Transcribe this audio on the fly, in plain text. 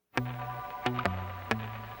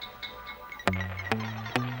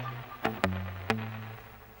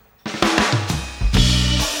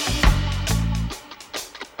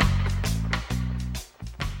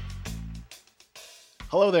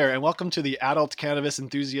Hello there, and welcome to the Adult Cannabis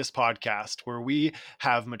Enthusiast Podcast, where we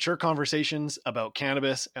have mature conversations about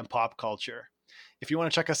cannabis and pop culture. If you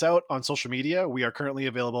want to check us out on social media, we are currently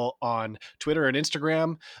available on Twitter and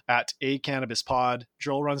Instagram at acannabispod.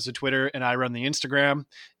 Joel runs the Twitter and I run the Instagram,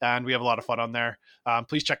 and we have a lot of fun on there.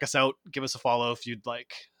 Please check us out. Give us a follow if you'd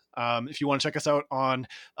like. If you want to check us out on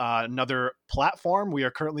another platform, we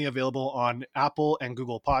are currently available on Apple and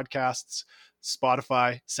Google Podcasts,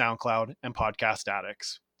 Spotify, SoundCloud, and Podcast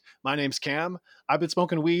Addicts. My name's Cam. I've been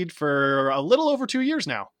smoking weed for a little over 2 years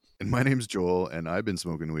now. And my name's Joel, and I've been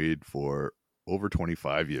smoking weed for over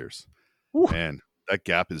 25 years. Ooh. Man, that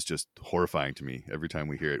gap is just horrifying to me every time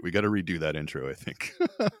we hear it. We got to redo that intro, I think.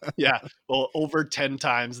 Yeah, well, over 10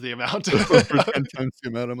 times the amount. Over 10 times the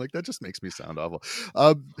amount. I'm like, that just makes me sound awful.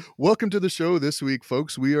 Welcome to the show this week,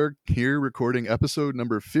 folks. We are here recording episode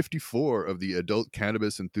number 54 of the Adult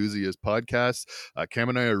Cannabis Enthusiast Podcast. Cam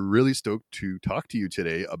and I are really stoked to talk to you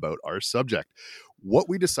today about our subject. What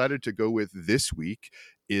we decided to go with this week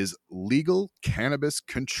is legal cannabis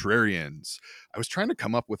contrarians. I was trying to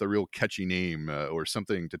come up with a real catchy name or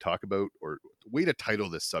something to talk about or way to title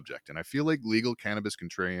this subject. And I feel like legal cannabis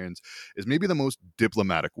contrarians is maybe the most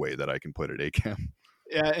diplomatic way that I can put it, Cam?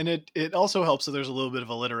 Yeah, and it also helps that there's a little bit of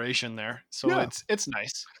alliteration there. So yeah. It's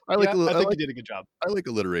nice. I think you did a good job. I like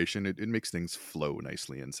alliteration. It makes things flow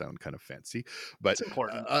nicely and sound kind of fancy. But it's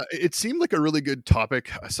important. It seemed like a really good topic,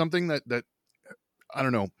 something that I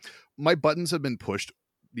don't know. My buttons have been pushed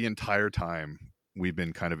the entire time we've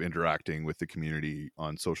been kind of interacting with the community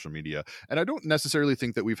on social media. And I don't necessarily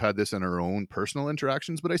think that we've had this in our own personal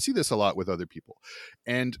interactions, but I see this a lot with other people.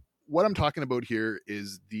 And what I'm talking about here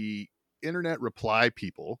is the internet reply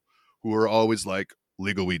people who are always like,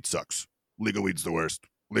 legal weed sucks. Legal weed's the worst.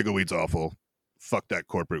 Legal weed's awful. Fuck that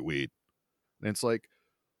corporate weed. And it's like,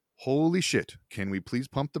 holy shit, can we please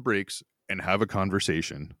pump the brakes and have a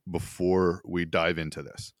conversation before we dive into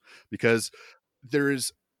this? Because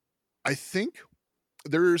I think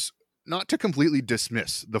there's not to completely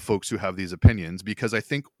dismiss the folks who have these opinions, because I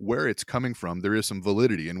think where it's coming from, there is some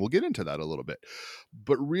validity, and we'll get into that a little bit.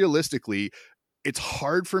 But realistically, it's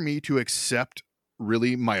hard for me to accept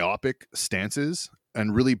really myopic stances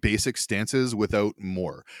and really basic stances without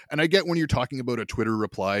more. And I get when you're talking about a Twitter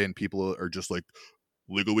reply and people are just like,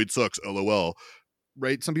 legal weed sucks, LOL.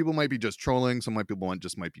 Right? Some people might be just trolling. Some people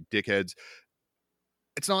might be dickheads.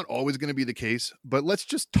 It's not always going to be the case, but let's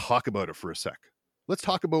just talk about it for a sec. Let's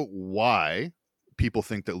talk about why people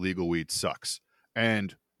think that legal weed sucks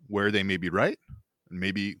and where they may be right and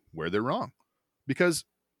maybe where they're wrong. Because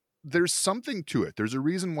there's something to it. There's a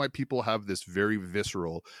reason why people have this very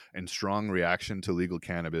visceral and strong reaction to legal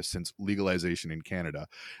cannabis since legalization in Canada.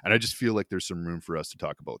 And I just feel like there's some room for us to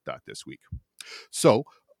talk about that this week. So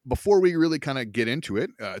before we really kind of get into it,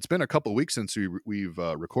 it's been a couple of weeks since we've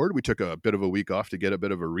recorded. We took a bit of a week off to get a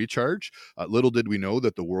bit of a recharge. Little did we know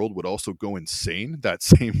that the world would also go insane that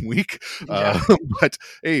same week. Yeah. But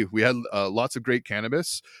hey, we had lots of great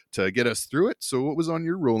cannabis to get us through it. So what was on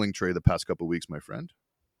your rolling tray the past couple of weeks, my friend?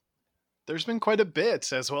 There's been quite a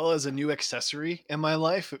bit, as well as a new accessory in my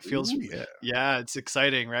life. It feels, yeah, it's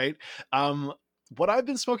exciting, right? What I've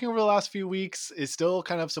been smoking over the last few weeks is still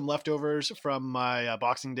kind of some leftovers from my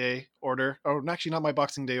Boxing Day order. Oh, actually not my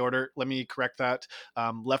Boxing Day order. Let me correct that.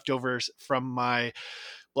 Leftovers from my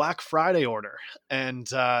Black Friday order. And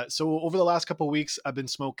so over the last couple of weeks, I've been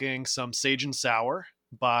smoking some Sage and Sour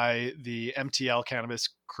by the MTL Cannabis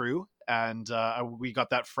crew. And we got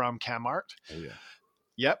that from Camart. Oh, yeah.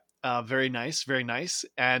 Yep. Very nice, very nice.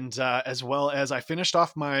 And as well as I finished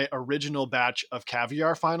off my original batch of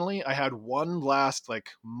caviar finally. I had one last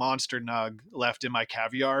monster nug left in my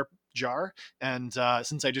caviar jar. And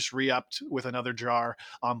since I just re-upped with another jar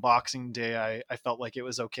on Boxing Day, I felt like it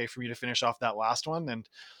was okay for me to finish off that last one. And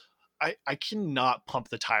I cannot pump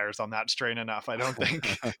the tires on that strain enough. I don't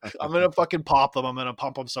think. I'm going to fucking pop them. I'm going to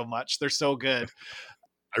pump them so much. They're so good.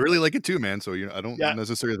 I really like it too, man. So I don't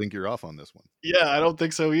necessarily think you're off on this one. Yeah, I don't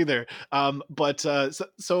think so either.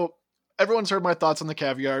 So everyone's heard my thoughts on the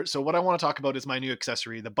caviar. So what I want to talk about is my new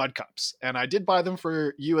accessory, the bud cups. And I did buy them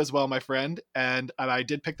for you as well, my friend. And I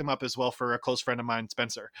did pick them up as well for a close friend of mine,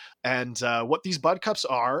 Spencer. And what these bud cups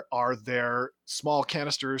are their small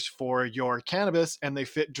canisters for your cannabis, and they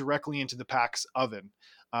fit directly into the PAX oven.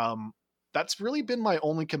 That's really been my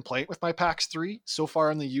only complaint with my PAX 3 so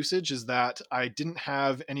far in the usage, is that I didn't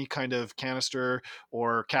have any kind of canister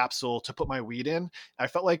or capsule to put my weed in. I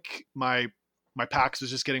felt like my PAX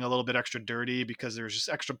was just getting a little bit extra dirty because there's just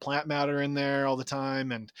extra plant matter in there all the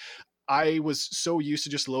time. And I was so used to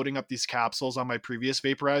just loading up these capsules on my previous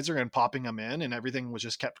vaporizer and popping them in, and everything was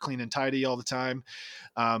just kept clean and tidy all the time.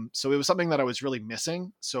 So it was something that I was really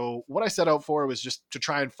missing. So what I set out for was just to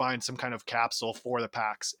try and find some kind of capsule for the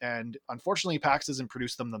PAX. And unfortunately, PAX doesn't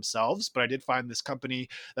produce them themselves, but I did find this company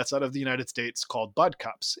that's out of the United States called Bud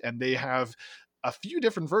Cups, and they have a few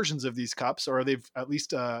different versions of these cups, or they've at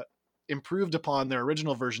least improved upon their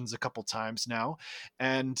original versions a couple times now.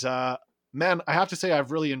 And man, I have to say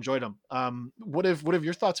I've really enjoyed them. What have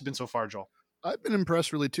your thoughts been so far, Joel? I've been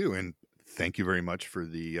impressed really too, and thank you very much for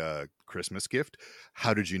the Christmas gift.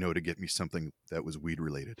 How did you know to get me something that was weed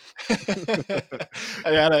related?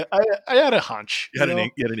 I had a hunch, You had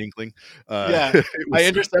you had an inkling. Yeah, It I was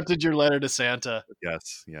intercepted your letter to Santa.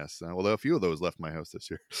 yes, yes. Well, a few of those left my house this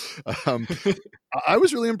year. Um, I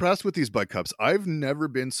was really impressed with these Bud Cups. I've never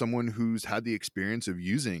been someone who's had the experience of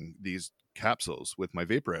using these capsules with my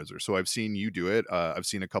vaporizer. So I've seen you do it. I've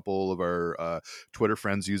seen a couple of our Twitter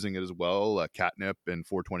friends using it as well. Catnip and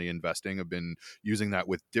 420 Investing have been using that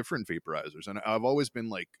with different vaporizers. And I've always been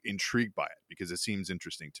like intrigued by it because it seems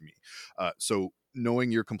interesting to me. So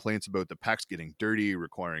knowing your complaints about the packs getting dirty,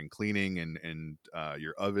 requiring cleaning, and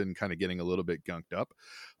your oven kind of getting a little bit gunked up,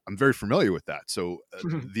 I'm very familiar with that. So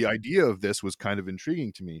the idea of this was kind of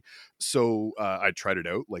intriguing to me. So I tried it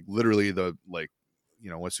out, like literally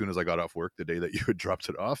as soon as I got off work the day that you had dropped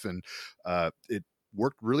it off, and it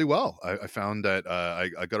worked really well. I found that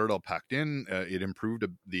I got it all packed in. It improved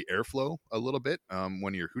the airflow a little bit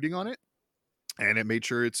when you're hooting on it. And it made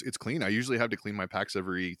sure it's clean. I usually have to clean my packs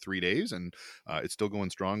every 3 days, and it's still going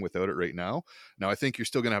strong without it right now. Now, I think you're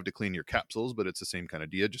still going to have to clean your capsules, but it's the same kind of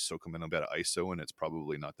idea. Just soak them in a bit of ISO, and it's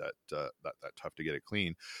probably not that tough to get it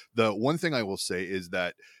clean. The one thing I will say is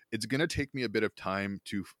that it's going to take me a bit of time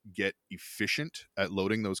to get efficient at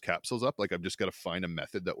loading those capsules up. Like I've just got to find a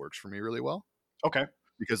method that works for me really well. Okay.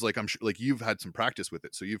 Because like I'm sure like you've had some practice with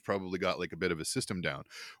it, so you've probably got like a bit of a system down.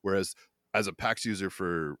 Whereas as a PAX user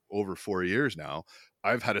for over 4 years now,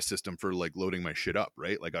 I've had a system for like loading my shit up,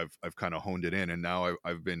 right? Like I've kind of honed it in, and now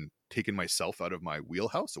I've been taking myself out of my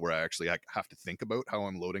wheelhouse where I actually have to think about how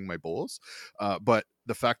I'm loading my bowls. But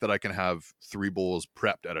the fact that I can have 3 bowls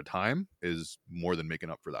prepped at a time is more than making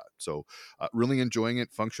up for that. So really enjoying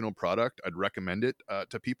it. Functional product. I'd recommend it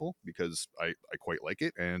to people because I quite like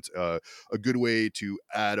it, and it's a good way to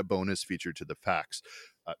add a bonus feature to the packs.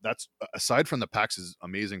 That's aside from the PAX's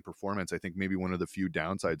amazing performance. I think maybe one of the few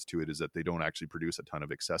downsides to it is that they don't actually produce a ton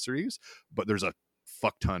of accessories, but there's a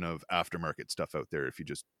fuck ton of aftermarket stuff out there if you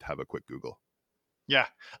just have a quick Google. Yeah,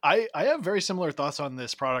 I have very similar thoughts on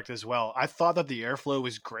this product as well. I thought that the airflow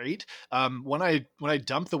was great. When I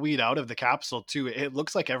dump the weed out of the capsule too, it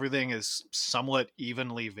looks like everything is somewhat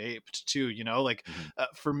evenly vaped too. Like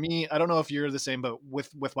for me, I don't know if you're the same, but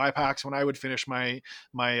with my packs, when I would finish my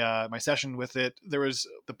session with it, there was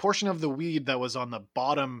the portion of the weed that was on the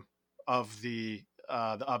bottom of the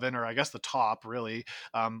oven, or I guess the top, really.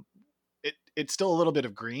 It's still a little bit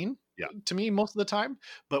of green, Yeah, to me most of the time,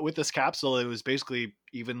 but with this capsule it was basically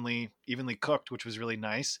evenly cooked, which was really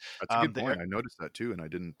nice. that's a good The point. I noticed that too, and I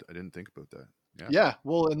didn't think about that. Yeah. Yeah,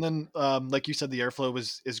 well, and then like you said, the airflow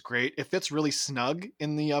is great. It fits really snug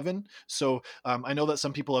in the oven. So I know that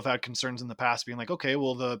some people have had concerns in the past, being like, okay,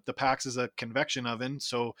 well, the PAX is a convection oven,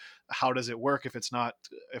 so how does it work if it's not,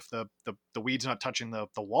 if the weed's not touching the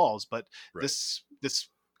walls? But Right. this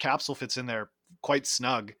capsule fits in there quite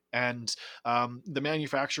snug, and the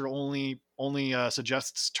manufacturer only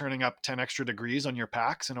suggests turning up 10 extra degrees on your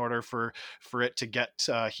packs in order for it to get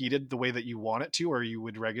heated the way that you want it to, or you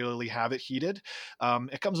would regularly have it heated.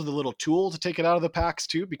 It comes with a little tool to take it out of the packs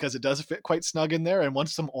too, because it does fit quite snug in there, and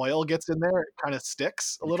once some oil gets in there, it kind of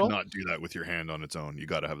sticks a You little. cannot do that with your hand on its own. You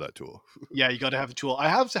got to have that tool. Yeah, you got to have a tool. I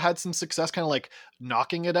have had some success kind of like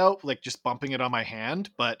knocking it out, like just bumping it on my hand,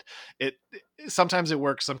 but sometimes it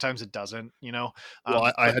works, sometimes it doesn't. Well,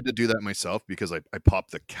 I But had to do that myself because I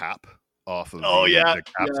popped the cap off of oh yeah, the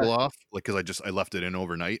yeah. capsule off, like because I left it in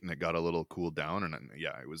overnight and it got a little cooled down, and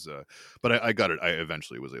yeah, it was but I got it. I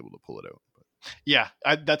eventually was able to pull it out. But, Yeah,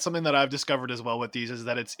 that's something that I've discovered as well with these, is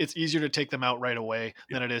that it's easier to take them out right away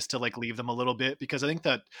yeah, than it is to like leave them a little bit, because I think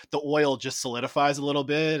that the oil just solidifies a little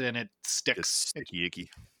bit and it it's sticks. sticky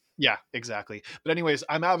icky. Yeah, exactly. But anyways,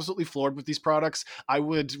 I'm absolutely floored with these products. I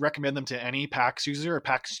would recommend them to any PAX user, or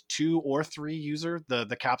PAX 2 or 3 user.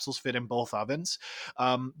 The capsules fit in both ovens.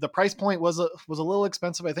 The price point was a little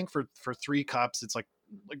expensive. I think for 3 cups, it's like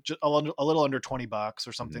a little under $20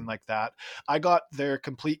 or something Mhm. like that. I got their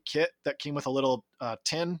complete kit that came with a little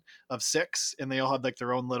tin of 6, and they all had like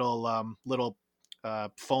their own little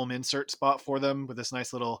foam insert spot for them with this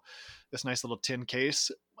nice little tin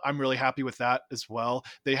case. I'm really happy with that as well.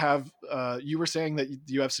 They have, you were saying that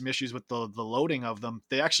you have some issues with the loading of them.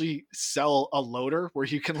 They actually sell a loader where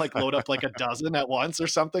you can like load up like a dozen at once or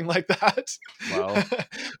something like that.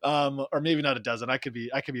 Wow. Or maybe not a dozen. I could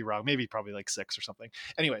be wrong. Maybe probably like six or something.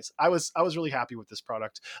 Anyways, I was really happy with this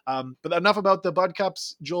product. But enough about the bud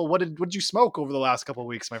cups. Joel, what did you smoke over the last couple of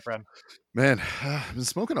weeks, my friend? Man, I've been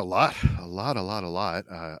smoking a lot.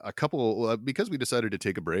 A couple, because we decided to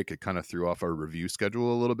take a break, it kind of threw off our review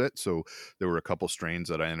schedule a little bit. So there were a couple strains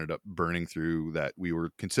that I ended up burning through that we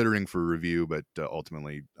were considering for review, but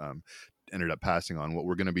ultimately ended up passing on. What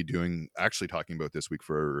we're going to be doing, actually talking about this week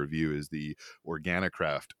for our review, is the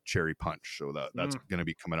Organnicraft Cherry Punch. So that's going to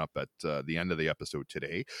be coming up at the end of the episode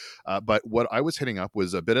today. But what I was hitting up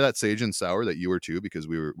was a bit of that Sage and Sour that you were too, because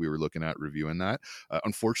we were looking at reviewing that.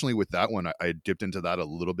 Unfortunately, with that one, I dipped into that a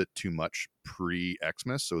little bit too much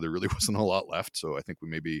pre-Xmas, so there really wasn't a lot left. So I think we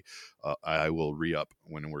maybe I will re-up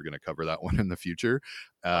when we're going to cover that one in the future.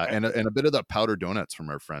 Okay. And a bit of the powder donuts from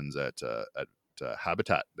our friends at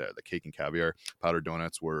Habitat there. The cake and caviar powdered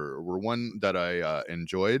donuts were one that I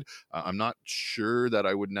enjoyed. I'm not sure that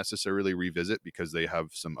I would necessarily revisit because they have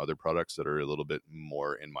some other products that are a little bit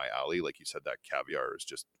more in my alley. Like you said, that caviar is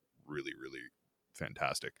just really, really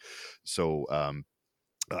fantastic. So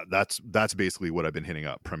that's basically what I've been hitting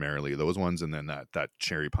up, primarily those ones, and then that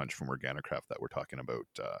cherry punch from Organnicraft that we're talking about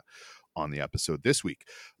on the episode this week.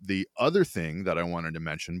 The other thing that I wanted to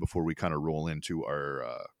mention before we kind of roll into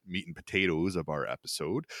our meat and potatoes of our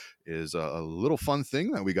episode is a little fun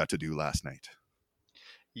thing that we got to do last night.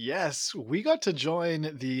 Yes, we got to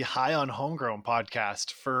join the High on Homegrown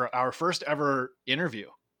podcast for our first ever interview.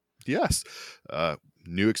 Yes.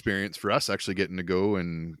 New experience for us, actually getting to go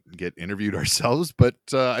and get interviewed ourselves. But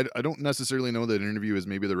I don't necessarily know that an interview is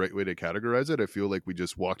maybe the right way to categorize it. I feel like we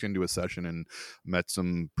just walked into a session and met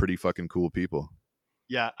some pretty fucking cool people.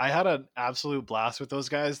 Yeah, I had an absolute blast with those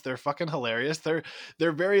guys. They're fucking hilarious. They're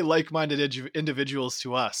very like-minded individuals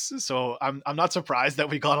to us. So I'm not surprised that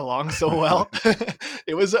we got along so well.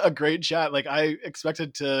 It was a great chat. Like I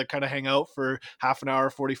expected to kind of hang out for half an hour,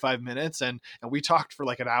 45 minutes, and we talked for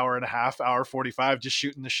like an hour and a half, hour 45, just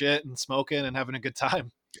shooting the shit and smoking and having a good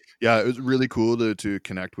time. Yeah, it was really cool to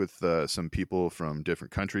connect with some people from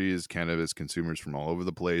different countries, cannabis consumers from all over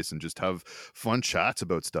the place, and just have fun chats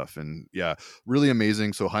about stuff. And yeah, really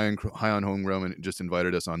amazing. So High on Homegrown just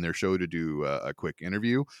invited us on their show to do a quick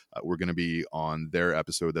interview. We're going to be on their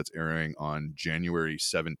episode that's airing on January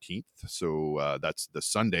 17th. So that's the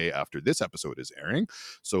Sunday after this episode is airing.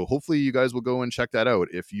 So hopefully you guys will go and check that out.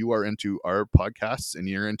 If you are into our podcasts and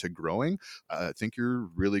you're into growing, I think you're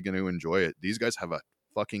really going to enjoy it. These guys have a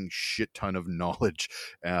fucking shit ton of knowledge,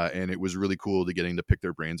 and it was really cool to getting to pick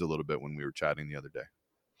their brains a little bit when we were chatting the other day.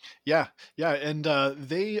 Yeah, and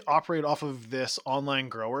they operate off of this online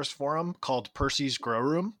growers forum called Percy's Grow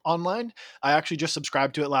Room online. I actually just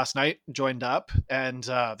subscribed to it last night, joined up, and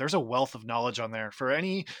there's a wealth of knowledge on there for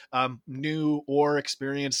any new or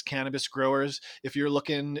experienced cannabis growers. If you're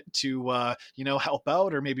looking to help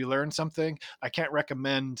out or maybe learn something, I can't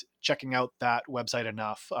recommend checking out that website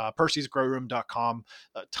enough. Percy'sGrowroom.com,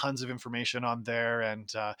 tons of information on there,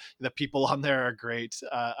 and the people on there are great.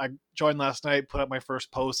 I joined last night, put up my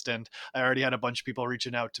first post, and I already had a bunch of people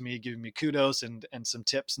reaching out to me, giving me kudos and some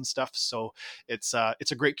tips and stuff. So it's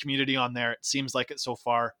a great community on there. It seems like it so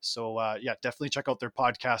far. So yeah, definitely check out their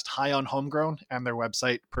podcast, High on Homegrown, and their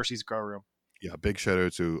website, Percy's Grow Room. Yeah, big shout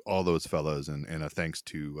out to all those fellas, and a thanks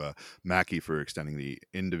to Mackie for extending the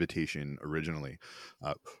invitation originally.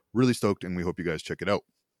 Really stoked, and we hope you guys check it out.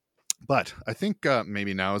 But I think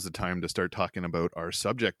maybe now is the time to start talking about our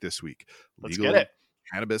subject this week. Let's get it.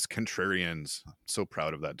 Cannabis Contrarians. I'm so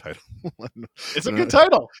proud of that title. It's a good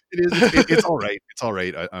title. It is. It's all right. It's all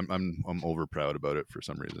right. I'm over proud about it for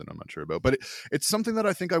some reason. I'm not sure about, but it's something that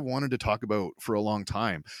I think I wanted to talk about for a long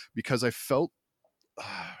time, because I felt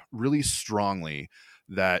really strongly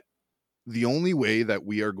that the only way that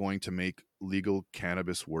we are going to make legal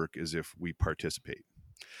cannabis work is if we participate.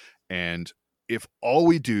 And if all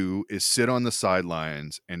we do is sit on the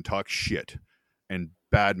sidelines and talk shit and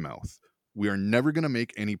badmouth, we are never going to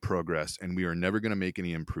make any progress, and we are never going to make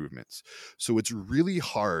any improvements. So it's really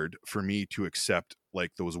hard for me to accept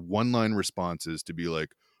like those one-line responses to be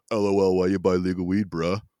like, LOL, why you buy legal weed,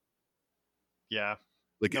 bruh? Yeah.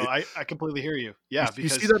 Like, no, I completely hear you. Yeah, you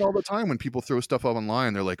see that all the time when people throw stuff up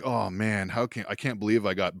online. They're like, "Oh man, I can't believe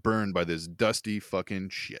I got burned by this dusty fucking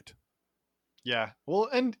shit." Yeah. Well,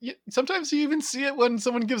 and sometimes you even see it when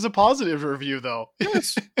someone gives a positive review, though.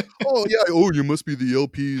 Yes. Oh yeah. Oh, you must be the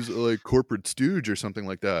LP's like corporate stooge or something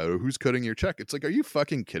like that. Or who's cutting your check? It's like, are you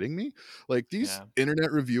fucking kidding me? Like these Yeah.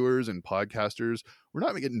 internet reviewers and podcasters, we're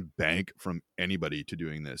not getting bank from anybody to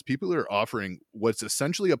doing this. People are offering what's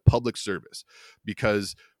essentially a public service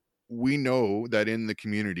because we know that in the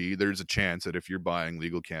community, there's a chance that if you're buying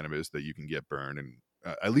legal cannabis that you can get burned. And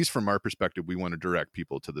at least from our perspective, we want to direct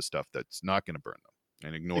people to the stuff that's not going to burn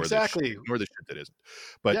them and Exactly. ignore the shit that isn't.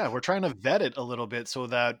 But Yeah, we're trying to vet it a little bit so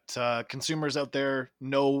that consumers out there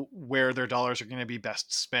know where their dollars are going to be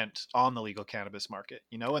best spent on the legal cannabis market,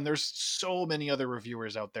 and there's so many other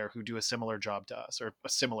reviewers out there who do a similar job to us, or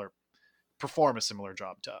perform a similar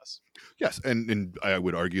job to us. yes, and I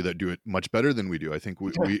would argue that do it much better than we do. I think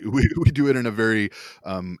we do it in a very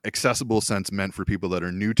accessible sense, meant for people that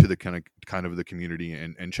are new to the kind of the community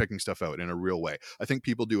and checking stuff out in a real way. I think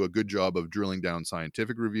people do a good job of drilling down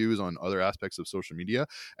scientific reviews on other aspects of social media,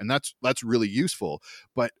 and that's really useful.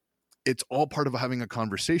 But it's all part of having a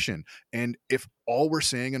conversation. And if all we're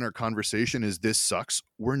saying in our conversation is this sucks,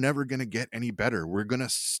 we're never going to get any better. We're going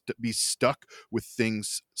to be stuck with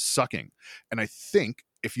things sucking. And I think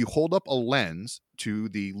if you hold up a lens to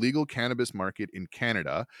the legal cannabis market in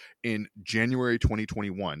Canada in January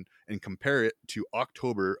 2021 and compare it to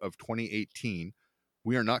October of 2018,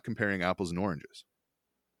 we are not comparing apples and oranges.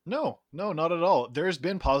 No, not at all. There's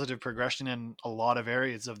been positive progression in a lot of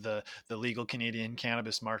areas of the legal Canadian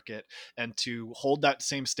cannabis market, and to hold that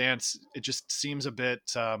same stance, it just seems a bit.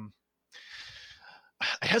 I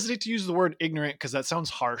hesitate to use the word ignorant because that sounds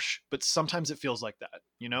harsh, but sometimes it feels like that.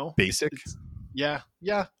 Basic. Yeah,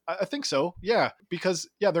 I think so. Yeah, because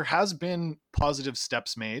there has been positive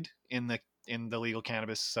steps made in the legal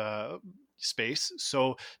cannabis space.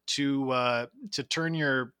 So to turn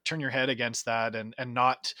your head against that and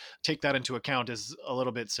not take that into account is a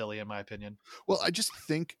little bit silly, in my opinion. Well, I just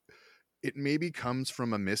think it maybe comes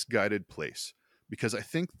from a misguided place, because I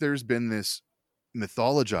think there's been this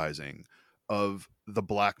mythologizing of the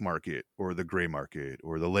black market or the gray market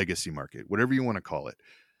or the legacy market, whatever you want to call it.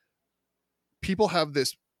 People have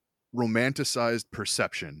this romanticized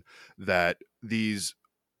perception that these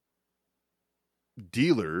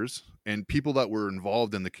dealers and people that were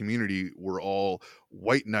involved in the community were all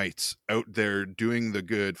white knights out there doing the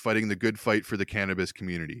good, fighting the good fight for the cannabis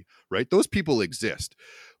community, right? Those people exist,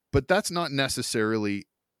 but that's not necessarily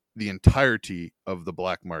the entirety of the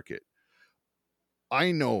black market.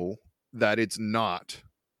 I know that it's not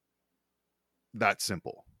that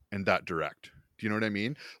simple and that direct. Do you know what I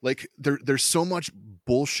mean? Like there's so much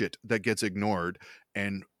bullshit that gets ignored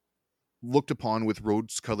and looked upon with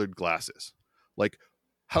rose-colored glasses. Like,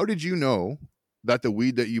 how did you know that the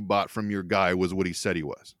weed that you bought from your guy was what he said he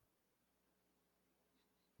was?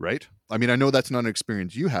 Right? I mean, I know that's not an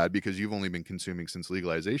experience you had because you've only been consuming since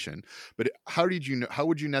legalization, but how did you know? How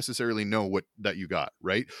would you necessarily know what that you got?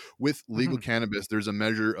 Right? With legal cannabis, there's a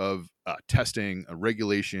measure of testing, a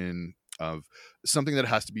regulation of something that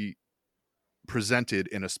has to be presented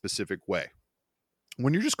in a specific way.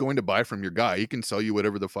 When you're just going to buy from your guy, he can sell you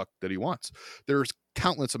whatever the fuck that he wants. There's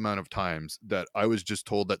countless amount of times that I was just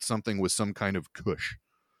told that something was some kind of kush.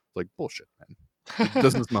 Like, bullshit, man. It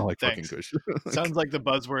doesn't smell like fucking kush. Sounds like the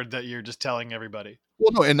buzzword that you're just telling everybody.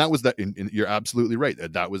 Well, no, and that was that. You're absolutely right.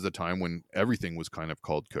 That was the time when everything was kind of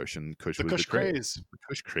called kush, and kush was kush the craze. The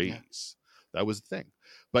kush craze. Yeah. That was the thing.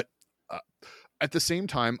 But at the same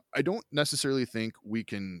time, I don't necessarily think we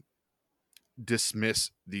can dismiss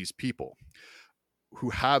these people who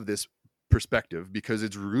have this perspective, because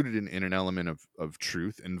it's rooted in an element of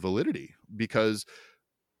truth and validity. Because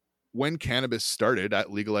when cannabis started at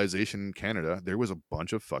legalization in Canada, there was a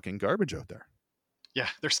bunch of fucking garbage out there. Yeah,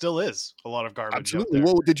 there still is a lot of garbage. Absolutely. Out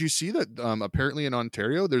there. Well, did you see that apparently in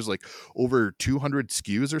Ontario, there's like over 200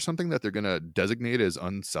 SKUs or something that they're going to designate as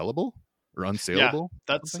unsellable or unsaleable?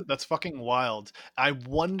 Yeah, that's fucking wild. I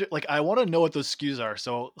wonder, I want to know what those SKUs are.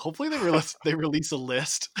 So hopefully they release a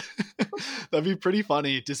list. That'd be pretty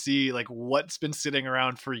funny to see what's been sitting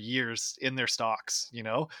around for years in their stocks,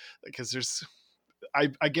 because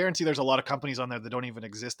I guarantee there's a lot of companies on there that don't even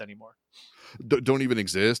exist anymore. Don't even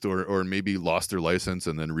exist, or maybe lost their license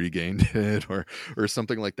and then regained it, or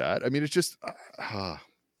something like that. I mean, it's just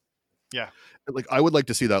yeah, I would like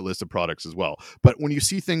to see that list of products as well. But when you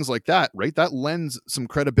see things like that, right, that lends some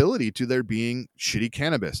credibility to there being shitty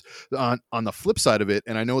cannabis. On the flip side of it,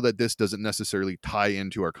 and I know that this doesn't necessarily tie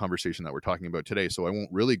into our conversation that we're talking about today, so I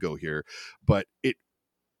won't really go here, but it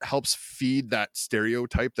helps feed that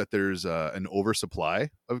stereotype that there's an oversupply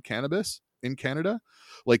of cannabis in Canada.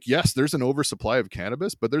 Yes, there's an oversupply of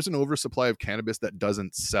cannabis, but there's an oversupply of cannabis that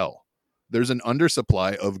doesn't sell. there's an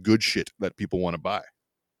undersupply of good shit that people want to buy.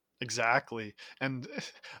 Exactly. And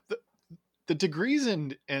the, the degrees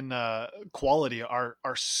in quality are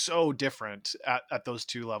so different at those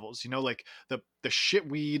two levels. Like the shit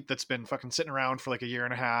weed that's been fucking sitting around for like a year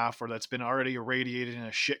and a half, or that's been already irradiated in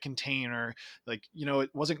a shit container. Like, it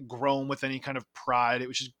wasn't grown with any kind of pride. It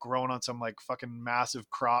was just grown on some like fucking massive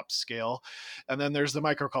crop scale. And then there's the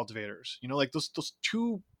micro cultivators. Like those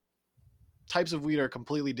two types of weed are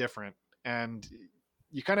completely different, and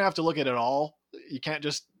you kind of have to look at it all. You can't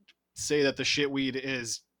just say that the shit weed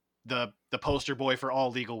is the poster boy for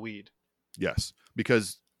all legal weed. Yes,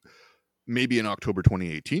 because maybe in October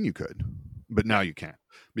 2018 you could, but now you can't,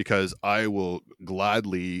 because I will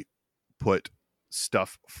gladly put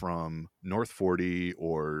stuff from North 40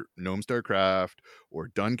 or Gnome Star Craft or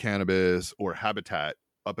Done Cannabis or Habitat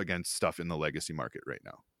up against stuff in the legacy market right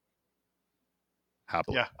now.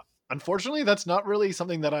 Happily. Yeah. Unfortunately, that's not really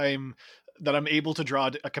something that I'm able to draw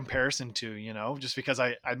a comparison to, just because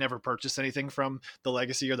I never purchased anything from the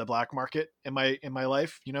legacy or the black market in my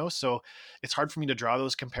life, so it's hard for me to draw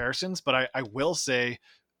those comparisons. But I will say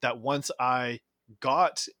that once I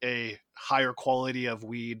got a higher quality of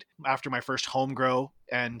weed after my first home grow,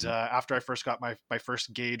 and after I first got my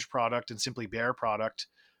first Gauge product and Simply Bare product,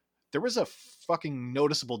 there was a fucking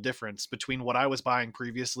noticeable difference between what I was buying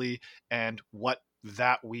previously and what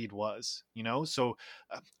that weed was, so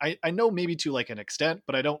I know maybe to like an extent,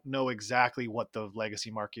 but I don't know exactly what the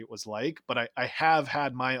legacy market was like. But I have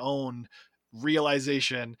had my own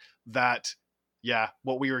realization that, yeah,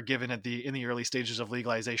 what we were given in the early stages of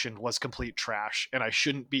legalization was complete trash, and I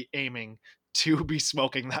shouldn't be aiming to be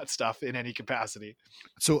smoking that stuff in any capacity.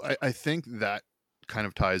 So I think that kind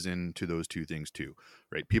of ties into those two things too,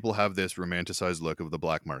 right? People have this romanticized look of the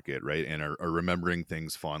black market, right? And are remembering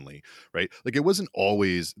things fondly, right? Like, it wasn't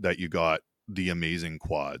always that you got the amazing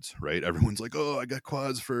quads, right? Everyone's like, oh, I got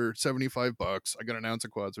quads for $75. I got an ounce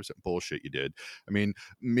of quads for some bullshit. You did. I mean,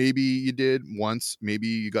 maybe you did once, maybe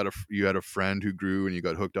you had a friend who grew and you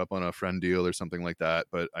got hooked up on a friend deal or something like that.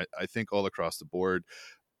 But I think all across the board,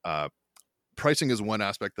 pricing is one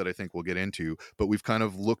aspect that I think we'll get into, but we've kind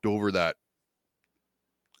of looked over that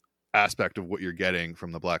aspect of what you're getting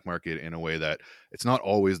from the black market in a way that it's not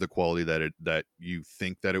always the quality that you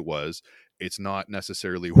think that it was. It's not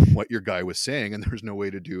necessarily what your guy was saying, and there's no way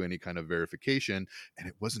to do any kind of verification, and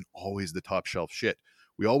it wasn't always the top shelf shit.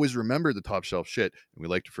 We always remember the top shelf shit, and we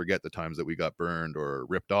like to forget the times that we got burned or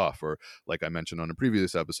ripped off, or like I mentioned on a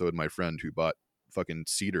previous episode, my friend who bought fucking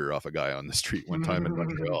cedar off a guy on the street one time in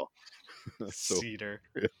Montreal. So, Cedar.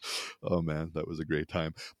 oh man, that was a great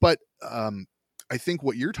time. But I think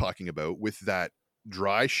what you're talking about with that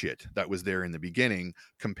dry shit that was there in the beginning,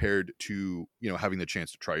 compared to, having the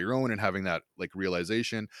chance to try your own and having that like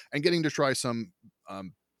realization and getting to try some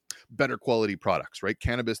better quality products, right?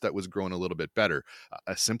 Cannabis that was grown a little bit better.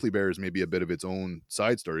 Simply Bare is maybe a bit of its own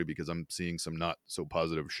side story, because I'm seeing some not so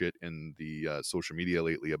positive shit in the social media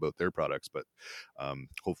lately about their products, but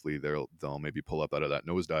hopefully they'll maybe pull up out of that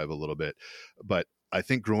nosedive a little bit. But I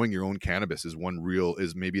think growing your own cannabis is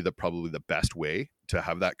maybe probably the best way to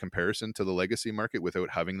have that comparison to the legacy market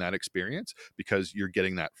without having that experience, because you're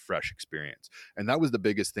getting that fresh experience. And that was the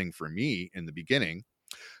biggest thing for me in the beginning,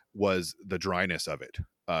 was the dryness of it.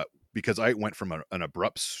 Because I went from an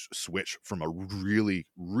abrupt switch from a really,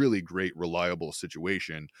 really great, reliable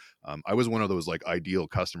situation. I was one of those like ideal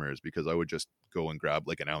customers, because I would just go and grab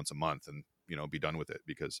like an ounce a month and, be done with it,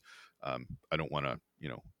 because I don't want to,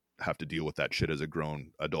 have to deal with that shit as a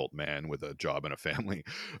grown adult man with a job and a family,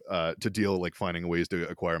 to deal like finding ways to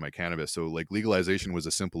acquire my cannabis. So like legalization was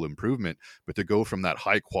a simple improvement, but to go from that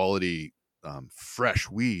high quality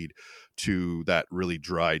fresh weed to that really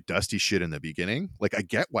dry, dusty shit in the beginning, like, I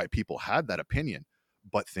get why people had that opinion,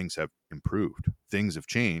 but things have improved, things have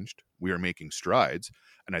changed, we are making strides,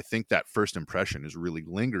 and I think that first impression is really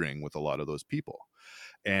lingering with a lot of those people.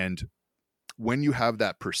 And when you have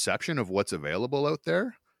that perception of what's available out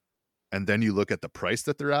there, and then you look at the price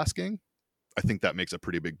that they're asking, I think that makes a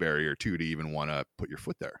pretty big barrier too, to even want to put your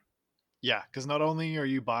foot there. Yeah, because not only are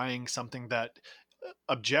you buying something that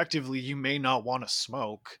objectively you may not want to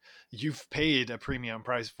smoke, you've paid a premium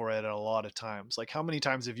price for it a lot of times. Like, how many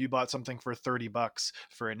times have you bought something for $30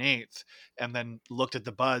 for an eighth, and then looked at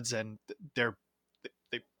the buds and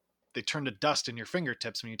they turn to dust in your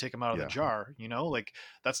fingertips when you take them out of the jar? Like,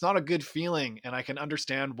 that's not a good feeling. And I can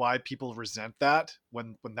understand why people resent that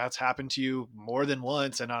when that's happened to you more than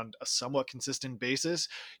once and on a somewhat consistent basis.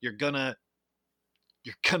 You're gonna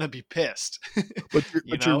be pissed. But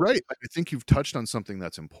you're right. I think you've touched on something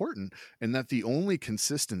that's important, and that the only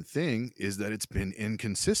consistent thing is that it's been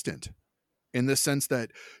inconsistent. in the sense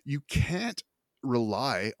that you can't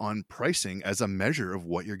rely on pricing as a measure of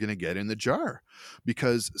what you're going to get in the jar,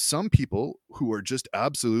 because some people who are just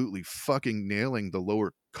absolutely fucking nailing the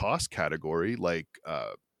lower cost category, like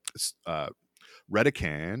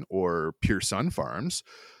Redican or Pure Sun Farms,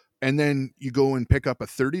 and then you go and pick up a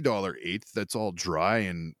 $30 eighth that's all dry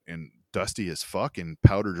and dusty as fuck and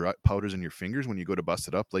powders in your fingers when you go to bust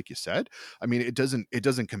it up, like you said. I mean, it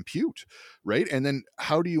doesn't compute, right? And then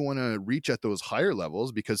how do you want to reach at those higher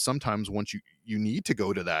levels? Because sometimes once you need to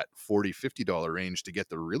go to that $40-$50 range to get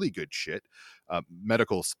the really good shit,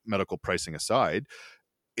 medical pricing aside,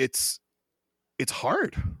 it's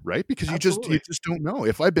hard, right? Because you just don't know.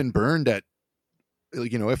 If I've been burned at,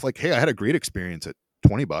 if like, hey, I had a great experience at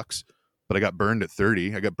 $20, but I got burned at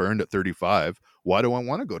 30, I got burned at 35. Why do I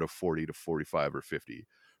want to go to 40 to 45 or 50?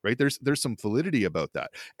 Right? There's some validity about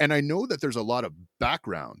that. And I know that there's a lot of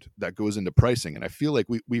background that goes into pricing. And I feel like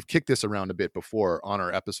we've kicked this around a bit before on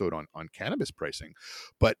our episode on cannabis pricing,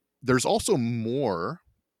 but there's also more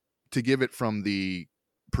to give it from the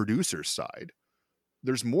producer's side.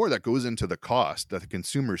 There's more that goes into the cost that the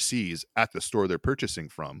consumer sees at the store they're purchasing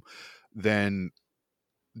from than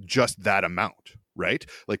just that amount, right?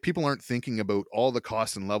 Like, people aren't thinking about all the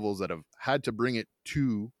costs and levels that have had to bring it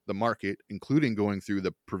to the market, including going through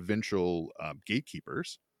the provincial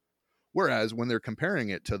gatekeepers. Whereas when they're comparing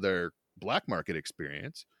it to their black market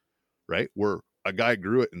experience, right, where a guy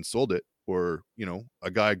grew it and sold it, or, a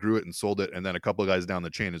guy grew it and sold it, and then a couple of guys down the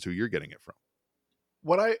chain is who you're getting it from.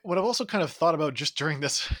 What I've also kind of thought about just during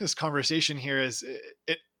this conversation here is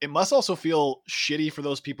it must also feel shitty for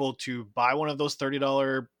those people to buy one of those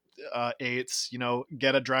 $30 eighths,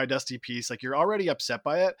 get a dry dusty piece. Like, you're already upset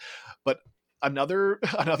by it, but another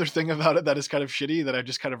thing about it that is kind of shitty that I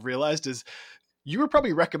just kind of realized is you were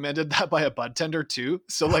probably recommended that by a bud tender too.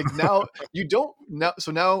 So like now you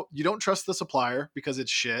don't trust the supplier because it's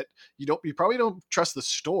shit. You probably don't trust the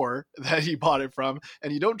store that he bought it from,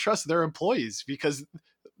 and you don't trust their employees because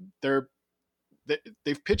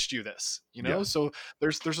they've pitched you this, Yeah. So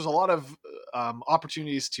there's a lot of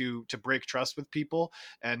opportunities to break trust with people,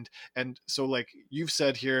 and so, like you've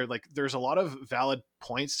said here, like there's a lot of valid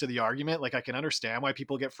points to the argument. Like, I can understand why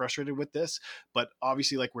people get frustrated with this, but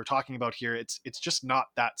obviously, like we're talking about here, it's just not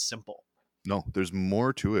that simple. No, there's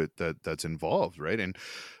more to it that's involved, right? And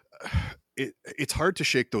it's hard to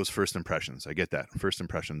shake those first impressions. I get that. First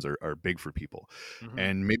impressions are big for people. Mm-hmm.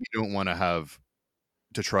 And maybe you don't want to have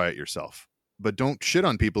to try it yourself, but don't shit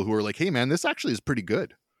on people who are like, hey man, this actually is pretty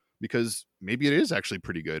good, because maybe it is actually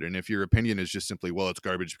pretty good. And if your opinion is just simply, well, it's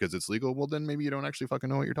garbage because it's legal, well, then maybe you don't actually fucking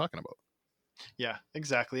know what you're talking about. Yeah,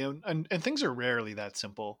 exactly. And things are rarely that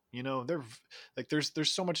simple. They're like,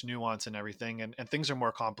 there's so much nuance in everything, and things are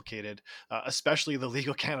more complicated, especially the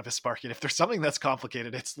legal cannabis market. If there's something that's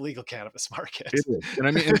complicated, it's the legal cannabis market. It is. And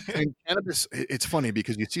I mean, and cannabis, it's funny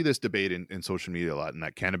because you see this debate in social media a lot, and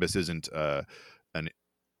that cannabis isn't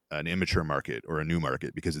an immature market or a new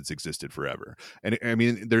market because it's existed forever. And I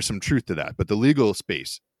mean, there's some truth to that, but the legal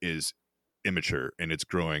space is immature and it's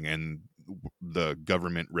growing, and the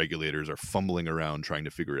government regulators are fumbling around trying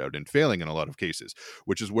to figure it out and failing in a lot of cases,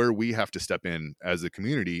 which is where we have to step in as a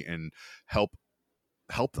community and help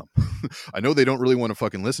them. I know they don't really want to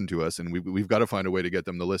fucking listen to us, and we've got to find a way to get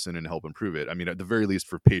them to listen and help improve it. I mean, at the very least,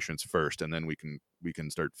 for patients first, and then we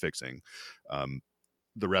can start fixing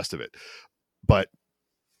the rest of it. But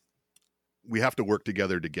we have to work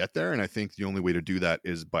together to get there, and I think the only way to do that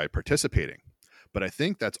is by participating. But I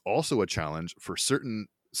think that's also a challenge for certain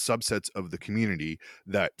subsets of the community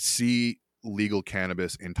that see legal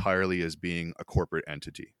cannabis entirely as being a corporate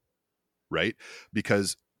entity, right?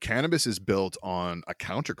 Because cannabis is built on a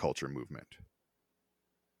counterculture movement,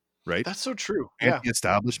 right? That's so true. Yeah.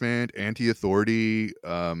 Anti-establishment, anti-authority,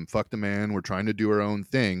 fuck the man, we're trying to do our own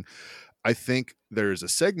thing. I think there's a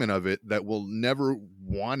segment of it that will never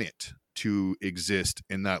want it to exist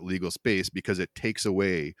in that legal space because it takes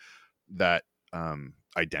away that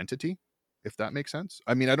identity, if that makes sense.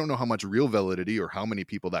 I mean, I don't know how much real validity or how many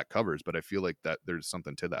people that covers, but I feel like that there's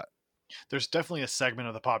something to that. There's definitely a segment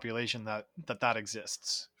of the population that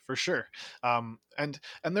exists for sure. And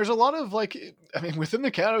there's a lot of, like, I mean, within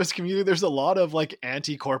the cannabis community, there's a lot of like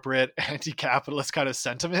anti-corporate, anti-capitalist kind of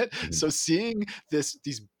sentiment. Mm-hmm. So seeing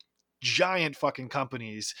these giant fucking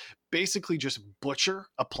companies basically just butcher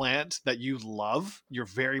a plant that you love, you're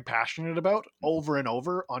very passionate about, over and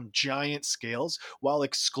over on giant scales, while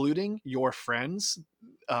excluding your friends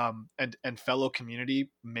and fellow community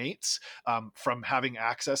mates from having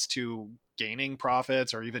access to gaining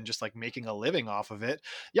profits or even just like making a living off of it.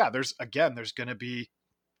 Yeah, there's going to be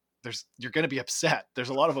you're going to be upset. There's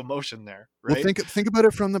a lot of emotion there, Well, right? think about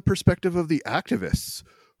it from the perspective of the activists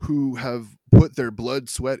who have put their blood,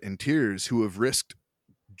 sweat, and tears, who have risked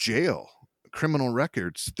jail, criminal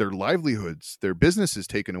records, their livelihoods, their businesses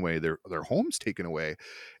taken away, their homes taken away,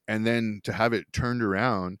 and then to have it turned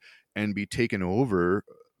around and be taken over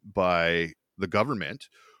by the government,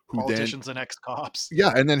 who Politicians and ex-cops.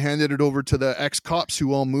 Yeah, and then handed it over to the ex-cops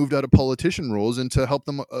who all moved out of politician roles and to help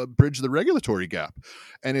them bridge the regulatory gap.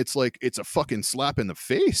 And it's like, it's a fucking slap in the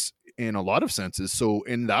face in a lot of senses. So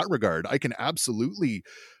in that regard, I can absolutely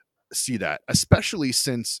see that, especially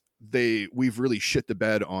since we've really shit the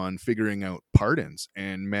bed on figuring out pardons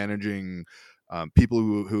and managing people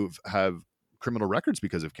who have criminal records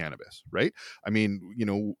because of cannabis, right? I mean, you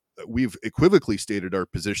know, we've equivocally stated our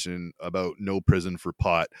position about no prison for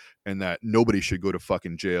pot and that nobody should go to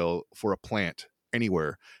fucking jail for a plant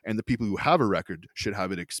anywhere, and the people who have a record should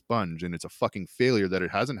have it expunged, and it's a fucking failure that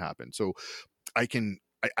it hasn't happened. So I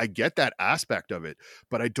get that aspect of it,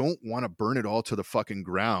 but I don't want to burn it all to the fucking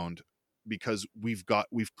ground because we've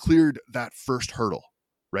cleared that first hurdle,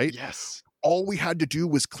 right? Yes. All we had to do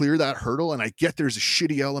was clear that hurdle, and I get there's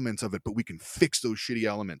shitty elements of it, but we can fix those shitty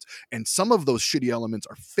elements. And some of those shitty elements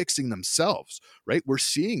are fixing themselves, right? We're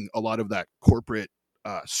seeing a lot of that corporate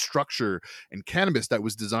structure in cannabis that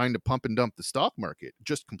was designed to pump and dump the stock market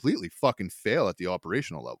just completely fucking fail at the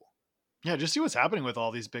operational level. Yeah, just see what's happening with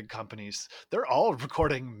all these big companies. They're all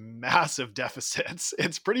recording massive deficits.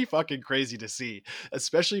 It's pretty fucking crazy to see,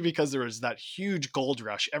 especially because there was that huge gold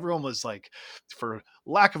rush. Everyone was like, for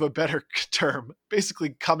lack of a better term,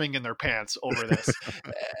 basically coming in their pants over this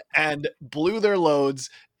and blew their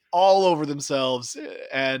loads all over themselves.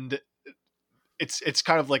 And it's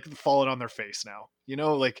kind of like fallen on their face now. You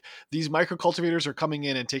know, like these micro cultivators are coming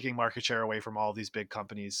in and taking market share away from all these big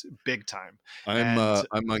companies big time.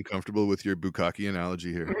 I'm uncomfortable with your bukkake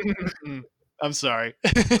analogy here. I'm sorry.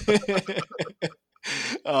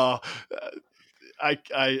 Oh,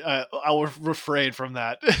 I'll refrain from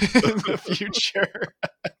that in the future.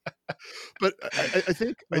 But I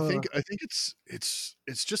think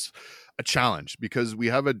it's just a challenge because we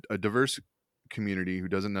have a diverse community who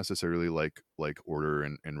doesn't necessarily like order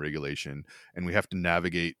and regulation, and we have to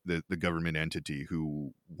navigate the government entity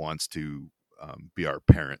who wants to be our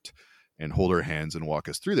parent and hold our hands and walk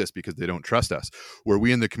us through this because they don't trust us. Where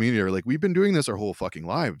we in the community are like, we've been doing this our whole fucking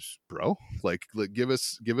lives, bro. Like give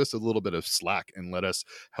us a little bit of slack and let us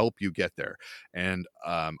help you get there. And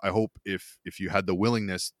I hope if you had the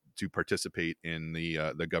willingness to participate in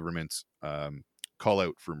the government's call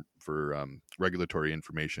out for regulatory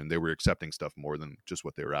information, they were accepting stuff more than just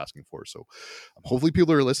what they were asking for. So hopefully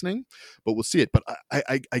people are listening, but we'll see it. But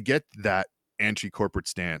I get that anti-corporate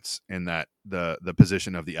stance and that the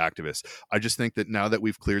position of the activists. I just think that now that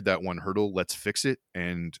we've cleared that one hurdle, let's fix it,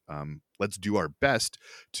 and let's do our best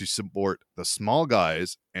to support the small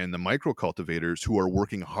guys and the micro cultivators who are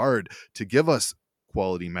working hard to give us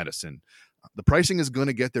quality medicine. The pricing is going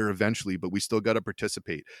to get there eventually, but we still got to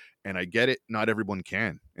participate. And I get it. Not everyone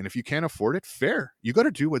can. And if you can't afford it, fair. You got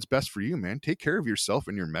to do what's best for you, man. Take care of yourself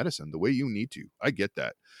and your medicine the way you need to. I get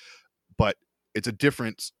that. But it's a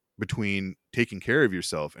difference between taking care of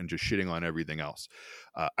yourself and just shitting on everything else.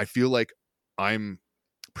 I feel like I'm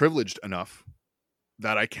privileged enough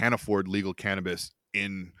that I can afford legal cannabis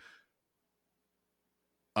in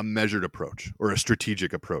a measured approach or a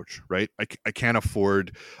strategic approach, right? I can't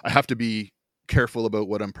afford, I have to be careful about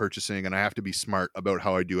what I'm purchasing, and I have to be smart about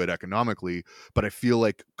how I do it economically, but I feel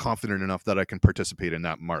like confident enough that I can participate in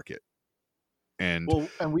that market. And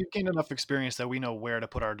we've gained enough experience that we know where to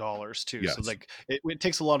put our dollars too. Yes. So like it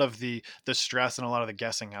takes a lot of the stress and a lot of the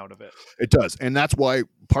guessing out of it. It does. And that's why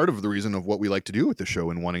part of the reason of what we like to do with the show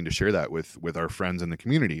and wanting to share that with our friends in the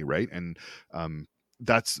community, right? And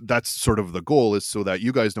that's sort of the goal, is so that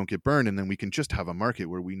you guys don't get burned, and then we can just have a market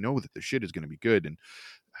where we know that the shit is going to be good. And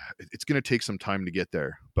it's going to take some time to get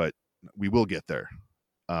there, but we will get there.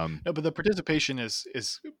 No, but the participation is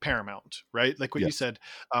paramount, right? Like what you said,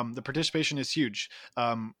 the participation is huge.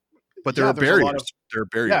 But there are barriers. There are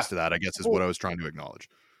barriers to that, I guess, is what I was trying to acknowledge.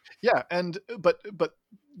 Yeah, and but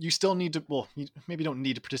you still need to. Well, you maybe don't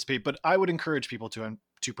need to participate, but I would encourage people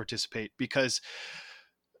to participate, because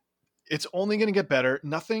it's only going to get better.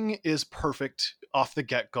 Nothing is perfect off the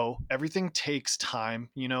get-go. Everything takes time.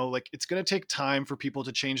 You know, like it's going to take time for people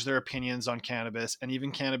to change their opinions on cannabis, and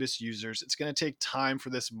even cannabis users. It's going to take time for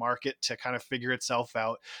this market to kind of figure itself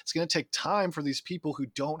out. It's going to take time for these people who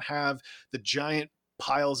don't have the giant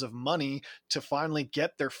piles of money to finally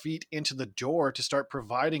get their feet into the door to start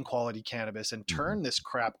providing quality cannabis and turn this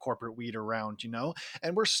crap corporate weed around,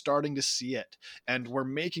 and we're starting to see it, and we're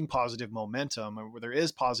making positive momentum, or there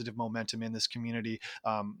is positive momentum in this community,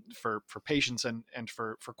 for patients and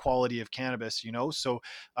for quality of cannabis, so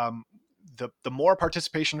the more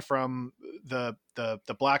participation from the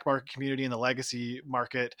black market community and the legacy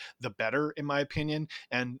market, the better, in my opinion.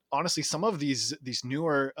 And honestly, some of these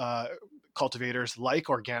newer cultivators like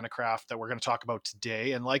Organnicraft that we're going to talk about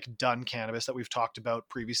today, and like Done Cannabis that we've talked about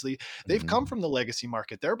previously, they've come from the legacy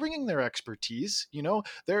market. They're bringing their expertise. It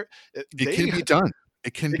can be done.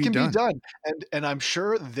 It can be done. And I'm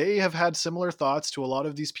sure they have had similar thoughts to a lot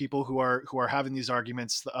of these people who are having these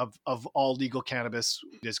arguments of all legal cannabis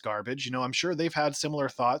is garbage. I'm sure they've had similar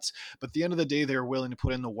thoughts, but at the end of the day, they're willing to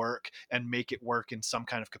put in the work and make it work in some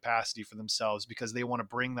kind of capacity for themselves, because they want to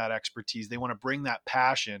bring that expertise, they want to bring that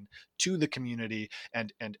passion to the community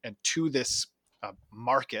and to this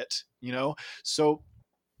market. So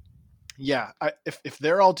yeah, if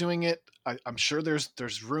they're all doing it, I'm sure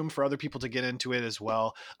there's room for other people to get into it as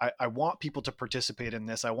well. I want people to participate in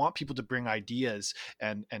this. I want people to bring ideas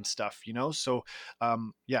and stuff, So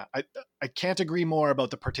yeah, I can't agree more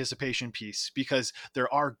about the participation piece, because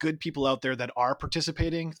there are good people out there that are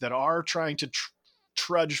participating, that are trying to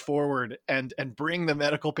trudge forward and bring the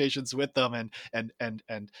medical patients with them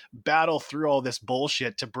and battle through all this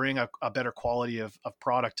bullshit to bring a better quality of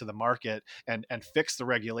product to the market and fix the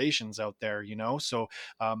regulations out there, so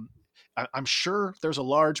I'm sure there's a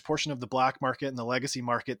large portion of the black market and the legacy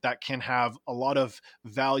market that can have a lot of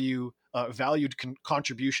valued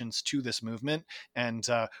contributions to this movement, and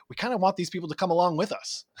we kind of want these people to come along with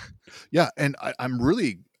us. Yeah, and I'm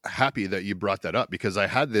really happy that you brought that up, because I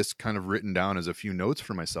had this kind of written down as a few notes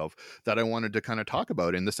for myself that I wanted to kind of talk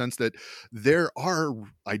about, in the sense that there are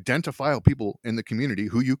identifiable people in the community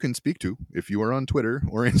who you can speak to if you are on Twitter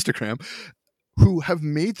or Instagram, who have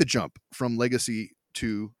made the jump from legacy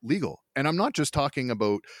to legal. And I'm not just talking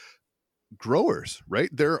about growers, right?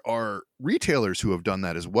 There are retailers who have done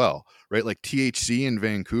that as well, right? Like THC in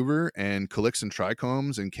Vancouver and Calix and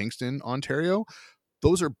Trichomes in Kingston, Ontario.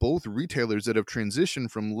 Those are both retailers that have transitioned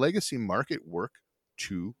from legacy market work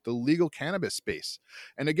to the legal cannabis space.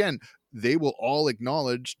 And again, they will all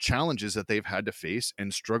acknowledge challenges that they've had to face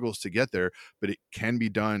and struggles to get there, but it can be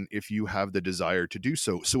done if you have the desire to do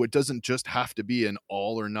so. So it doesn't just have to be an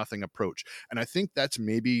all or nothing approach. And I think that's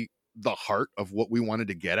maybe the heart of what we wanted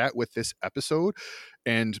to get at with this episode.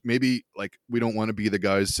 And maybe, like, we don't want to be the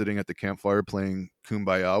guys sitting at the campfire playing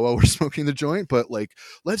Kumbaya while we're smoking the joint, but like,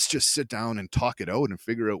 let's just sit down and talk it out and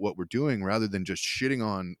figure out what we're doing, rather than just shitting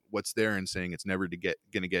on what's there and saying it's never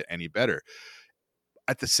going to get any better.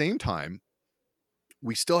 At the same time,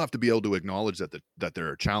 we still have to be able to acknowledge that there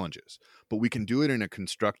are challenges, but we can do it in a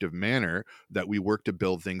constructive manner that we work to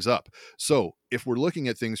build things up. So if we're looking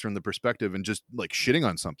at things from the perspective and just like shitting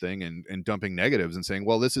on something and dumping negatives and saying,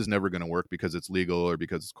 well, this is never going to work because it's legal or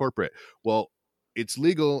because it's corporate. Well, it's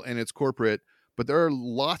legal and it's corporate, but there are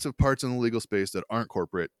lots of parts in the legal space that aren't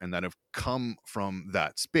corporate and that have come from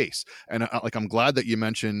that space. And I'm glad that you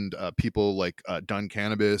mentioned people like Done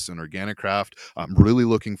Cannabis and Organnicraft. I'm really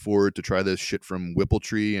looking forward to try this shit from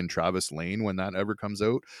Whippletree and Travis Lane when that ever comes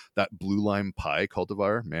out. That Blue Lime Pie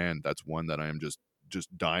cultivar, man, that's one that I am just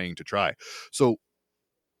dying to try. So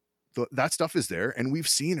that stuff is there, and we've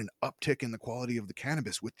seen an uptick in the quality of the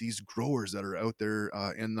cannabis with these growers that are out there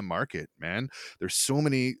in the market, man. There's so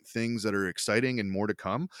many things that are exciting and more to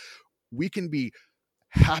come. We can be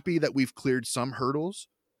happy that we've cleared some hurdles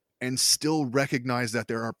and still recognize that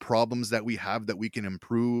there are problems that we have that we can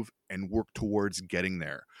improve and work towards getting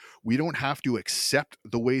there. We don't have to accept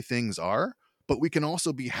the way things are, but we can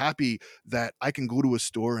also be happy that I can go to a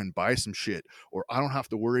store and buy some shit, or I don't have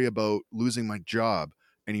to worry about losing my job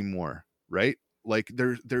anymore, right? Like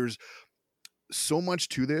there's so much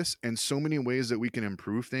to this and so many ways that we can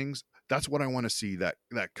improve things. That's what I want to see, that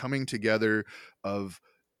coming together of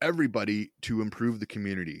everybody to improve the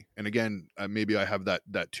community. And again, maybe I have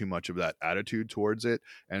that too much of that attitude towards it,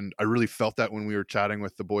 and I really felt that when we were chatting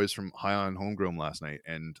with the boys from High on Homegrown last night.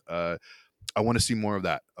 And I want to see more of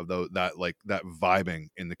that vibing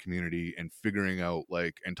in the community and figuring out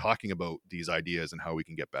and talking about these ideas and how we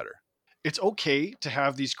can get better. It's okay to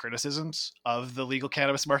have these criticisms of the legal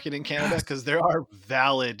cannabis market in Canada, because there are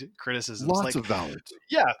valid criticisms. Lots of valid.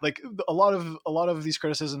 Yeah, like a lot of these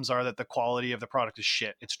criticisms are that the quality of the product is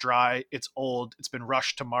shit. It's dry, it's old, it's been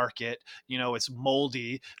rushed to market, it's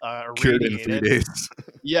moldy, cured in 3 days.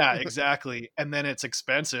 Yeah, exactly. And then it's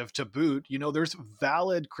expensive to boot. There's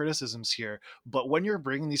valid criticisms here, but when you're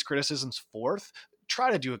bringing these criticisms forth,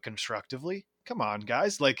 try to do it constructively. come on,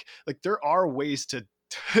 guys. Like there are ways to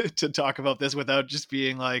to talk about this without just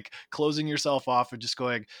being like closing yourself off and just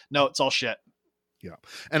going, no, it's all shit. Yeah.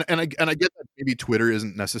 And I get that maybe Twitter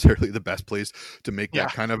isn't necessarily the best place to make Yeah.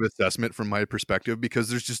 that kind of assessment from my perspective, because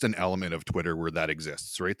there's just an element of Twitter where that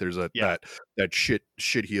exists, right? There's a Yeah. that shit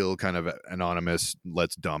heel kind of anonymous,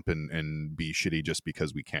 let's dump and be shitty just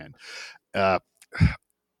because we can. Uh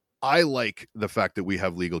I like the fact that we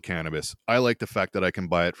have legal cannabis. I like the fact that I can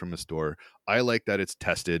buy it from a store. I like that it's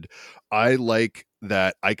tested. I like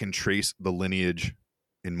that I can trace the lineage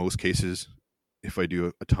in most cases if I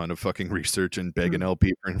do a ton of fucking research and beg an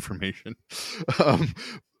LP for information. um,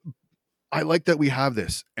 I like that we have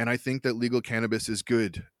this, and I think that legal cannabis is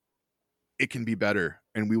good. It can be better,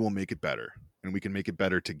 and we will make it better, and we can make it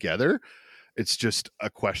better together. It's just a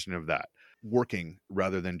question of that working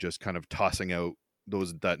rather than just kind of tossing out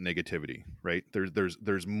that negativity, right?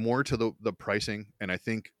 There's more to the pricing, and I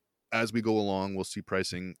think as we go along, we'll see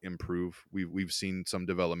pricing improve. We've seen some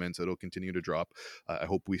developments. It'll continue to drop. I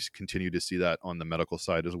hope we continue to see that on the medical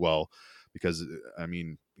side as well, because I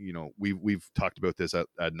mean, you know, we've talked about this ad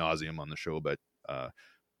nauseum on the show, but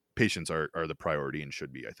patients are the priority and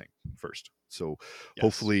should be, I think, first. So Yes.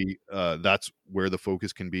 hopefully that's where the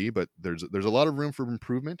focus can be, but there's a lot of room for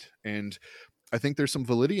improvement, and I think there's some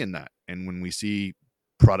validity in that. And when we see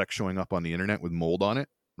products showing up on the internet with mold on it,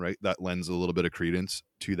 right, that lends a little bit of credence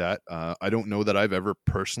to that. I don't know that I've ever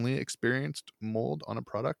personally experienced mold on a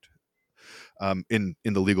product. In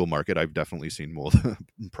the legal market, I've definitely seen mold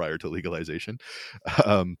prior to legalization.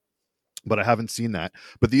 But I haven't seen that.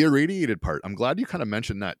 But the irradiated part, I'm glad you kind of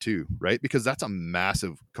mentioned that too, right? Because that's a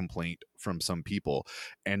massive complaint from some people.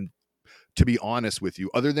 And to be honest with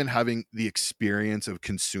you, other than having the experience of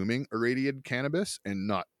consuming irradiated cannabis and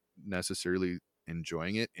not necessarily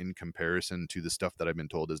enjoying it in comparison to the stuff that I've been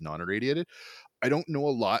told is non-irradiated, I don't know a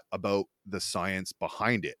lot about the science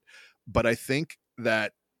behind it. But I think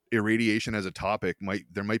that irradiation as a topic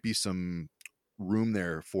there might be some room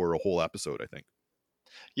there for a whole episode, I think.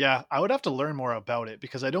 Yeah, I would have to learn more about it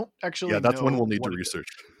because I don't actually Yeah, that's one know we'll need to what it research.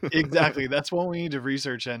 exactly. That's what we need to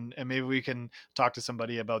research, and maybe we can talk to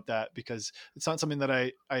somebody about that because it's not something that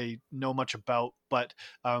I know much about, but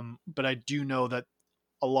I do know that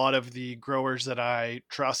a lot of the growers that I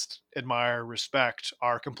trust, admire, respect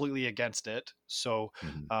are completely against it. So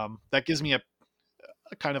Mhm. that gives me a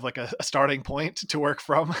kind of like a starting point to work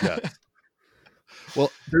from. Yes.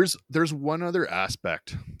 Well, there's one other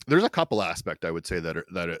aspect. There's a couple aspect I would say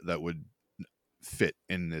that would fit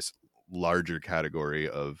in this larger category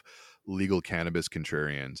of legal cannabis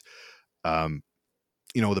contrarians. Um,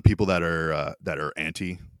 you know, the people that are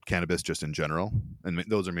anti cannabis just in general, and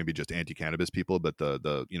those are maybe just anti cannabis people. But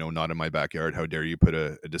the you know, not in my backyard. How dare you put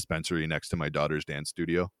a dispensary next to my daughter's dance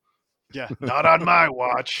studio? Yeah, not on my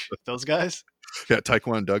watch. Those guys. Yeah,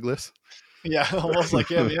 Taekwon Douglas. Yeah, almost like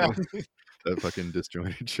him. Yeah. That fucking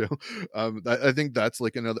disjointed show. I think that's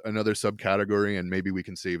like another subcategory, and maybe we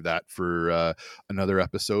can save that for another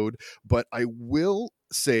episode. But I will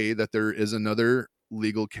say that there is another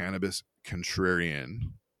legal cannabis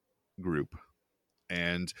contrarian group,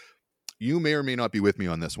 and you may or may not be with me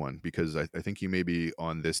on this one, because I think you may be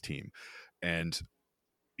on this team, and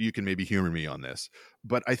you can maybe humor me on this.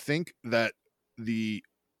 But I think that the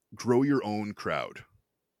grow your own crowd,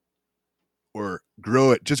 or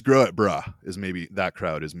just grow it, bruh, is maybe that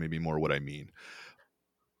crowd is maybe more what I mean.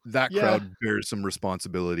 That Yeah. crowd bears some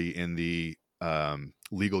responsibility in the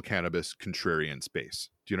legal cannabis contrarian space.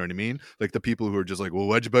 Do you know what I mean? Like the people who are just like, well,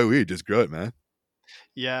 why'd you buy weed? Just grow it, man.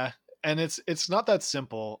 Yeah. And it's not that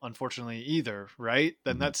simple, unfortunately, either, right?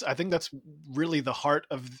 Then Mhm. I think that's really the heart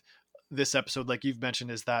of this episode, like you've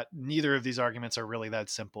mentioned, is that neither of these arguments are really that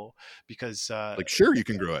simple because Like, sure, you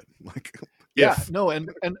can grow it. Like, yeah, if. no, and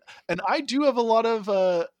I do have a lot of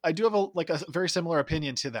I do have a very similar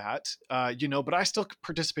opinion to that, but I still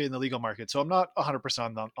participate in the legal market, so I'm not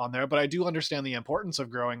 100% on there, but I do understand the importance of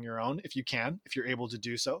growing your own if you can, if you're able to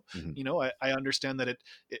do so. Mhm. I understand that it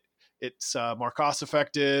it's more cost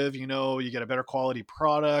effective. You get a better quality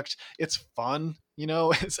product. It's fun.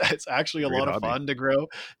 It's actually a Great lot of hobby. fun to grow.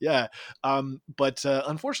 Yeah. But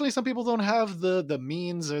unfortunately, some people don't have the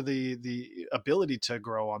means or the ability to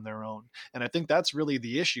grow on their own. And I think that's really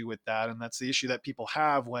the issue with that. And that's the issue that people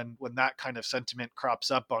have when that kind of sentiment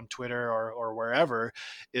crops up on Twitter or wherever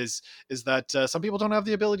is that some people don't have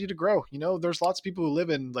the ability to grow. There's lots of people who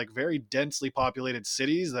live in like very densely populated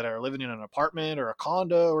cities that are living in an apartment or a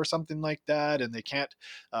condo or something like that, and they can't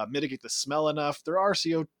mitigate the smell enough. There are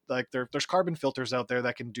there's carbon filters out there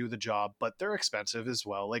that can do the job, but they're expensive as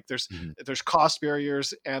well. Like Mhm. there's cost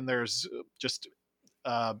barriers, and there's just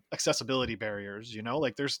accessibility barriers.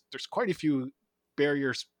 Like there's quite a few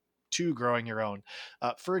barriers to growing your own.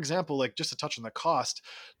 For example, like just to touch on the cost,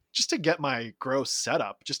 just to get my grow set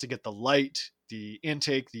up, just to get the light, the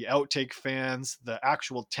intake, the outtake fans, the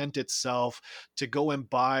actual tent itself, to go and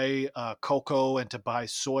buy cocoa and to buy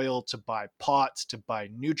soil, to buy pots, to buy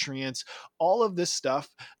nutrients, all of this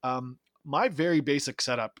stuff. My very basic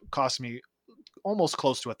setup cost me almost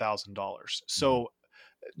close to $1,000. So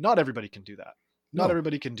not everybody can do that. Not No,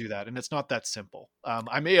 everybody can do that. And it's not that simple.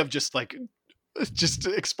 I may have just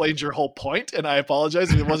explained your whole point, and I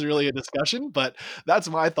apologize if it wasn't really a discussion, but that's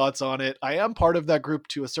my thoughts on it. I am part of that group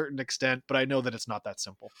to a certain extent, but I know that it's not that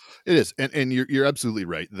simple. it is. And you're absolutely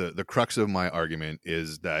right. The crux of my argument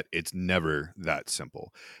is that it's never that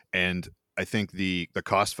simple. And I think the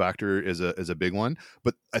cost factor is a big one,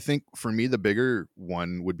 but I think for me the bigger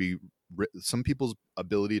one would be some people's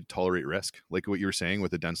ability to tolerate risk, like what you were saying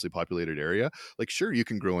with a densely populated area. Like, sure, you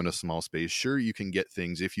can grow in a small space, sure, you can get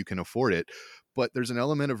things if you can afford it, but there's an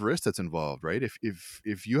element of risk that's involved, right?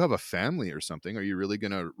 If you have a family or something, are you really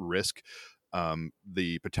going to risk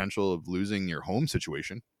the potential of losing your home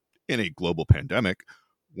situation in a global pandemic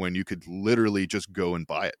when you could literally just go and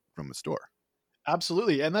buy it from a store?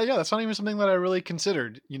 Absolutely. And that's not even something that I really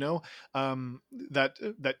considered, yeah,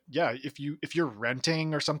 if you're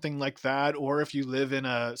renting or something like that, or if you live in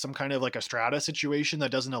some kind of like a strata situation that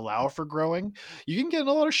doesn't allow for growing, you can get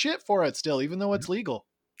a lot of shit for it still, even though it's legal.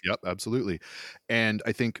 Yep, absolutely. And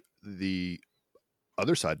I think the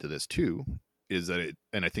other side to this too is that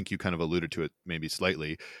and I think you kind of alluded to it maybe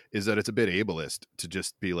slightly, is that it's a bit ableist to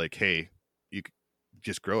just be like, hey, you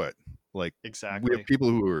just grow it. Like, we have Exactly. people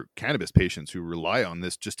who are cannabis patients who rely on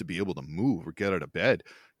this just to be able to move or get out of bed.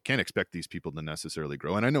 Can't expect these people to necessarily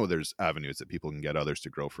grow. And I know there's avenues that people can get others to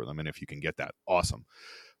grow for them. And if you can get that, awesome.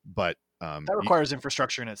 But That requires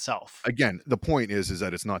infrastructure in itself. again, the point is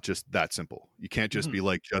that it's not just that simple. You can't just Mhm. be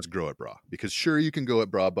like, just grow it, brah. Because sure, you can grow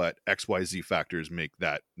it, brah, but XYZ factors make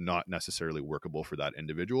that not necessarily workable for that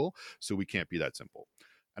individual. So we can't be that simple.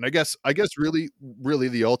 And I guess really, really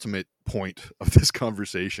the ultimate point of this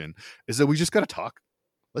conversation is that we just got to talk.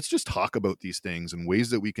 Let's just talk about these things and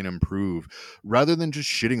ways that we can improve rather than just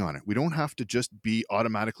shitting on it. We don't have to just be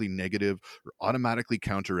automatically negative or automatically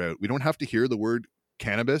counter out. We don't have to hear the word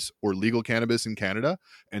cannabis or legal cannabis in Canada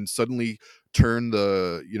and suddenly turn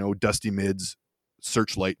the, Dusty Mids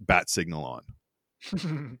searchlight bat signal on.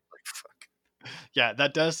 Like, fuck. Yeah,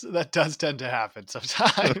 that does tend to happen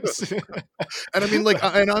sometimes. And I mean, like,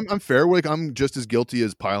 I'm fair. Like, I'm just as guilty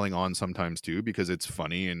as piling on sometimes too, because it's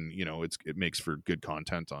funny and it makes for good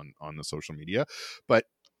content on the social media. But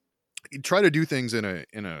you try to do things in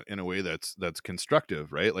a way that's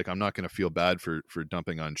constructive, right? Like, I'm not going to feel bad for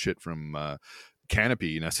dumping on shit from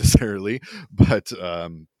Canopy necessarily, but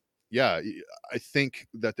yeah, I think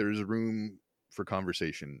that there's room for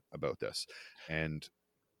conversation about this, and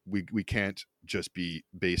we can't just be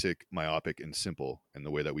basic, myopic, and simple in the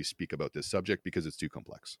way that we speak about this subject because it's too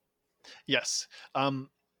complex. Yes.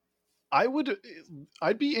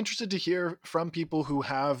 I'd be interested to hear from people who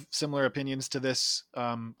have similar opinions to this,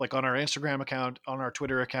 like on our Instagram account, on our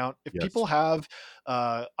Twitter account. If Yes. people have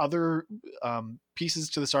other pieces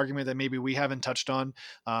to this argument that maybe we haven't touched on,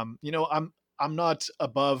 I'm not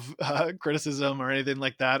above criticism or anything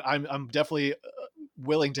like that. I'm definitely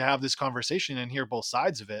willing to have this conversation and hear both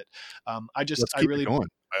sides of it. Let's I keep it really going.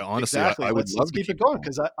 I honestly, Exactly. I would Let's love to keep it keep it going, going.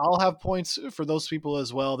 because I'll have points for those people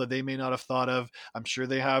as well that they may not have thought of. I'm sure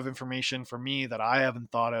they have information for me that I haven't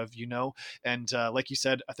thought of, And like you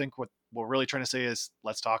said, I think what we're really trying to say is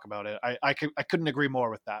let's talk about it. I couldn't agree more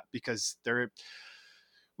with that, because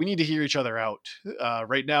we need to hear each other out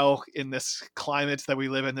right now in this climate that we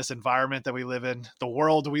live in, this environment that we live in, the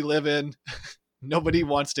world we live in. Nobody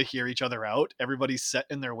wants to hear each other out. Everybody's set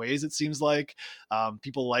in their ways, it seems like.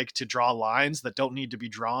 People like to draw lines that don't need to be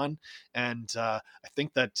drawn. And I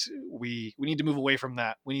think that we need to move away from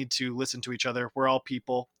that. We need to listen to each other. We're all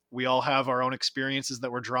people. We all have our own experiences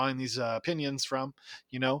that we're drawing these opinions from,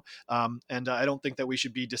 and I don't think that we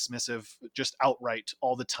should be dismissive just outright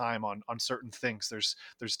all the time on certain things.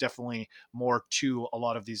 There's definitely more to a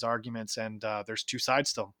lot of these arguments, and there's two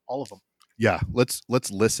sides to them, all of them. Yeah, let's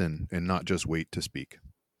listen and not just wait to speak.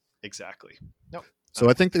 Exactly. No. So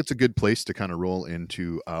I think that's a good place to kind of roll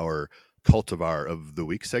into our cultivar of the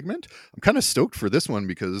week segment. I'm kind of stoked for this one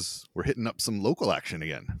because we're hitting up some local action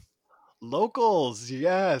again. Locals,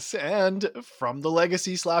 yes, and from the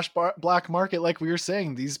legacy slash black market, like we were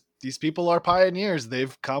saying, these people are pioneers.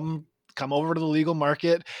 They've come over to the legal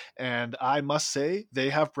market, and I must say they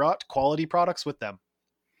have brought quality products with them.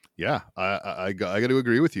 Yeah, I got to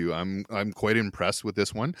agree with you. I'm quite impressed with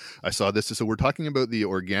this one. I saw this. So we're talking about the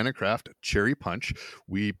Organnicraft Cherry Punch.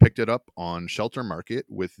 We picked it up on Shelter Market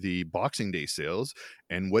with the Boxing Day sales,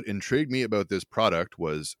 and what intrigued me about this product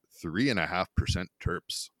was 3.5%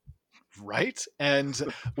 terps. Right. And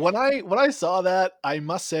when I saw that, I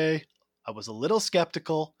must say I was a little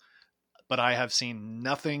skeptical, but I have seen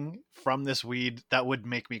nothing from this weed that would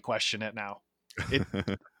make me question it now.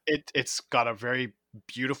 It it's got a very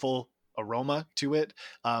beautiful aroma to it.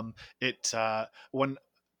 It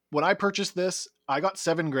when I purchased this, I got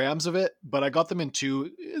 7 grams of it, but I got them in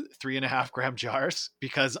two 3.5 gram jars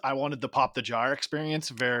because I wanted the pop the jar experience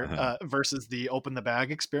versus the open the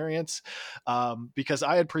bag experience. Because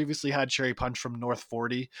I had previously had Cherry Punch from North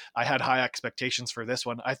 40. I had high expectations for this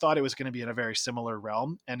one. I thought it was going to be in a very similar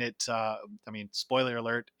realm. And I mean, spoiler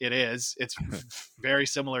alert, it is. It's very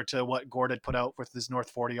similar to what Gord had put out with his North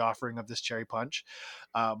 40 offering of this Cherry Punch.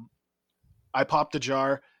 Um, I popped the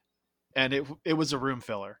jar and it was a room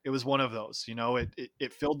filler. It was one of those,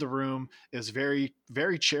 it filled the room. It was very,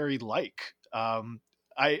 very cherry like.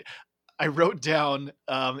 I I wrote down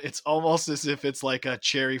it's almost as if it's like a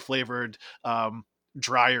cherry flavored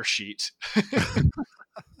dryer sheet.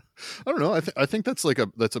 I don't know. I think that's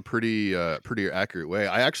that's a pretty pretty accurate way.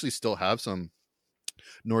 I actually still have some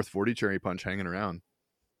North 40 Cherry Punch hanging around.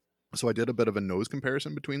 So I did a bit of a nose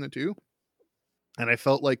comparison between the two, and I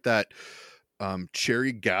felt like that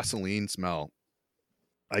cherry gasoline smell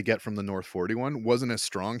I get from the North 40 one wasn't as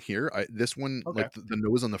strong here. This one, Okay. like the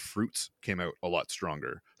nose on the fruits came out a lot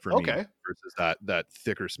stronger for me Okay. versus that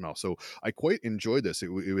thicker smell. So I quite enjoyed this.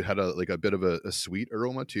 It had a bit of a sweet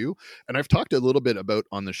aroma too. And I've talked a little bit about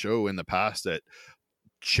on the show in the past that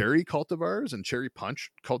cherry cultivars and cherry punch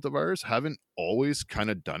cultivars haven't always kind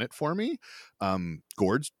of done it for me.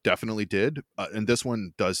 Gourds definitely did, and this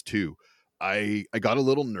one does too. I got a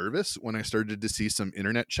little nervous when I started to see some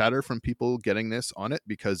internet chatter from people getting this on it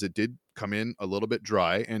because it did come in a little bit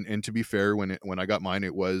dry, and to be fair, when I got mine,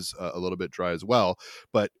 it was a little bit dry as well,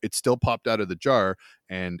 but it still popped out of the jar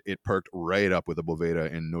and it perked right up with a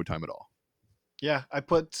Boveda in no time at all. Yeah, I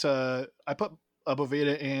put a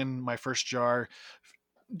Boveda in my first jar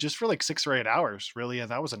just for like 6 or 8 hours, really, and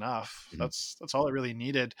that was enough. Mhm. That's all I really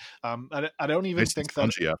needed. I don't even Nice and think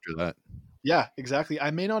that. spongy after that. Yeah, exactly. I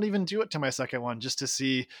may not even do it to my second one just to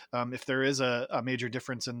see if there is a major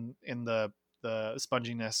difference in the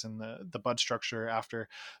sponginess and the bud structure after.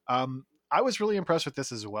 I was really impressed with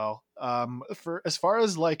this as well. For as far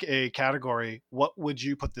as like a category, what would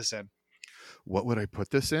you put this in? What would I put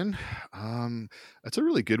this in? That's a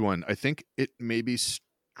really good one. I think it maybe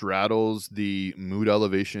straddles the mood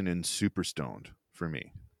elevation and super stoned for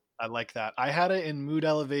me. I like that. I had it in mood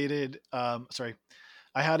elevated. Sorry,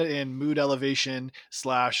 I had it in mood elevation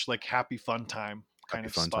slash like happy fun time kind Happy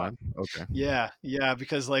of fun spot. time. Okay. Yeah, yeah,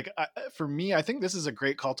 because like for me, I think this is a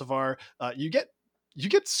great cultivar. You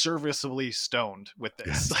get serviceably stoned with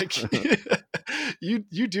this. Yes. Like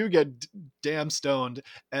you do get damn stoned,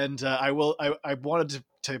 and I wanted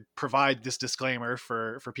to provide this disclaimer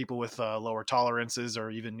for people with lower tolerances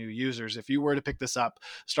or even new users. If you were to pick this up,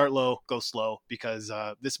 start low, go slow, because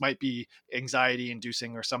this might be anxiety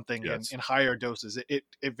inducing or something Yes. in higher doses. It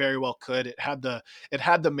very well could. It had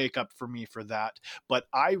the makeup for me for that, but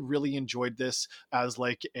I really enjoyed this as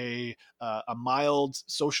like a mild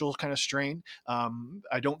social kind of strain.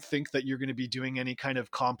 I don't think that you're going to be doing any kind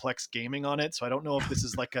of complex gaming on it, so I don't know if this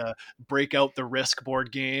is like a break out the Risk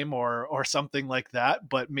board game or something like that,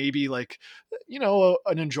 but maybe like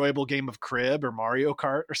an enjoyable game of Crib or Mario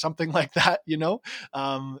Kart or something like that.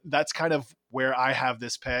 That's kind of where I have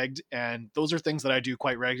this pegged, and those are things that I do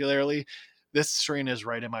quite regularly. This strain is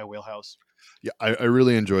right in my wheelhouse. Yeah, I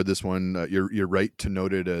really enjoyed this one. You're right to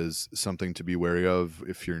note it as something to be wary of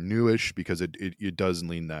if you're newish, because it does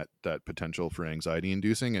lean that potential for anxiety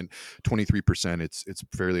inducing, and 23%. It's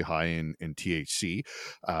fairly high in THC.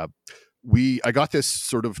 Uh, I got this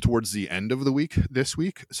sort of towards the end of the week this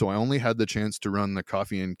week, so I only had the chance to run the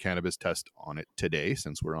coffee and cannabis test on it today,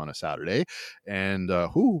 since we're on a Saturday, and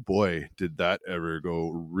oh boy, did that ever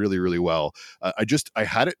go really, really well. I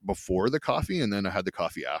had it before the coffee, and then I had the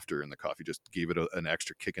coffee after, and the coffee just gave it an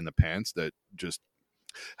extra kick in the pants that just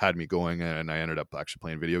had me going, and I ended up actually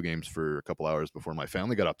playing video games for a couple hours before my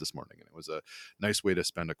family got up this morning, and it was a nice way to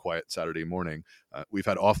spend a quiet Saturday morning. We've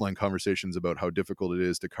had offline conversations about how difficult it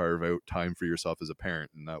is to carve out time for yourself as a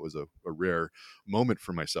parent, and that was a rare moment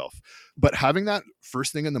for myself. But having that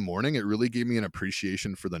first thing in the morning, it really gave me an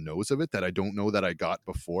appreciation for the nose of it that I don't know that I got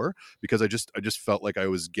before, because I just felt like I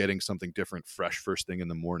was getting something different fresh first thing in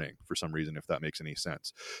the morning for some reason, if that makes any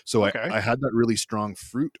sense. So Okay. I had that really strong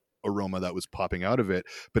fruit aroma that was popping out of it,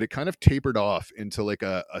 but it kind of tapered off into like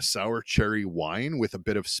a sour cherry wine with a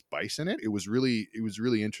bit of spice in it. It was really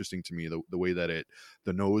interesting to me, the way that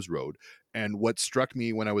the nose rode. And what struck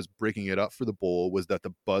me when I was breaking it up for the bowl was that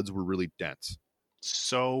the buds were really dense.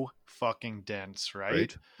 So fucking dense, right?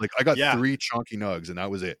 Right? Like I got Yeah. 3 chunky nugs and that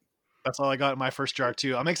was it. That's all I got in my first jar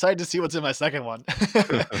too. I'm excited to see what's in my second one.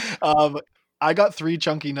 I got 3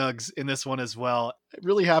 chunky nugs in this one as well.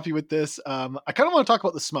 Really happy with this. I kind of want to talk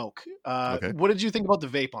about the smoke. Okay. What did you think about the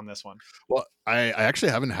vape on this one? Well, I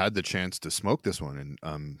actually haven't had the chance to smoke this one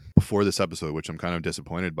and before this episode, which I'm kind of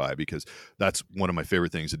disappointed by, because that's one of my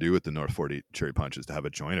favorite things to do with the North 40 Cherry Punch is to have a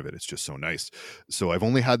joint of it. It's just so nice. So I've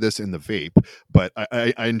only had this in the vape, but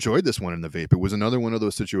I enjoyed this one in the vape. It was another one of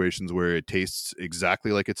those situations where it tastes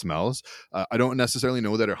exactly like it smells. I don't necessarily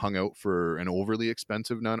know that it hung out for an overly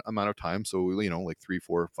expensive amount of time. So, like 3,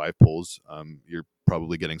 4, 5 pulls, you're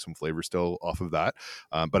probably getting some flavor still off of that.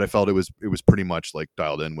 But I felt it was pretty much like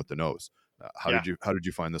dialed in with the nose. How did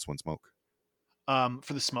you find this one smoke?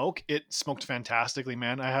 For the smoke, it smoked fantastically,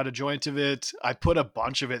 man. I had a joint of it. I put a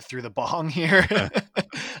bunch of it through the bong here.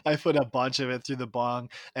 I put a bunch of it through the bong,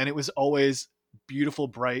 and it was always beautiful,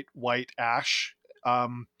 bright white ash.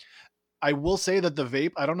 I will say that the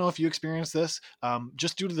vape, I don't know if you experienced this,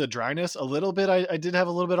 just due to the dryness a little bit. I did have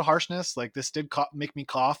a little bit of harshness. Like this did make me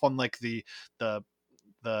cough on like the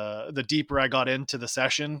deeper I got into the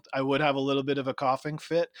session, I would have a little bit of a coughing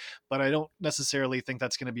fit, but I don't necessarily think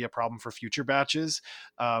that's going to be a problem for future batches.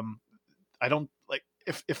 I don't like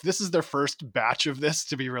if this is their first batch of this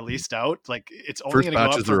to be released out, like it's only going to go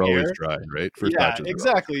up First batches from are here. always dry, right? First Yeah, batches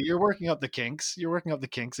exactly. You're working up the kinks.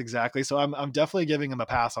 Exactly. So I'm definitely giving them a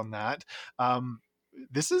pass on that.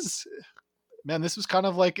 This is, man, this was kind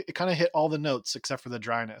of like, it kind of hit all the notes except for the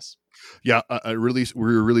dryness. Yeah, we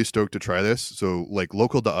were really stoked to try this. So like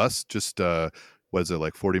local to us, just was it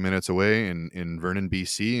like 40 minutes away in Vernon,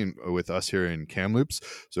 BC, and with us here in Kamloops.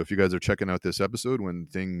 So if you guys are checking out this episode when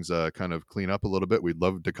things kind of clean up a little bit, we'd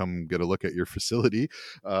love to come get a look at your facility.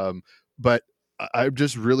 But I'm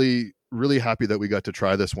just really happy that we got to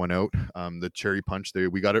try this one out. The Cherry Punch,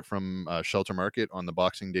 we got it from Shelter Market on the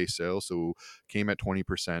Boxing Day sale, so came at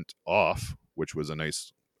 20% off, which was a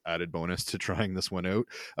nice added bonus to trying this one out.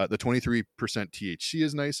 The 23% THC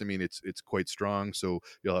is nice. I mean, it's quite strong, so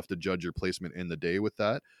you'll have to judge your placement in the day with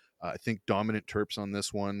that. I think dominant terps on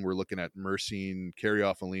this one, we're looking at myrcene,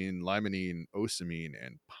 caryophyllene, limonene, ocimene,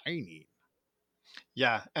 and pinene.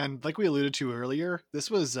 Yeah, and like we alluded to earlier, this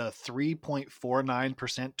was 3.49%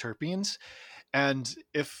 terpenes. And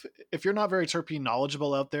if you're not very terpene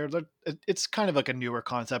knowledgeable out there, it's kind of like a newer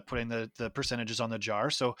concept putting the percentages on the jar.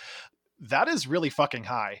 So that is really fucking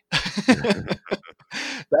high.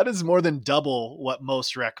 That is more than double what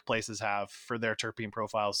most rec places have for their terpene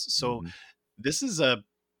profiles. So this is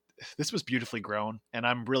this was beautifully grown, and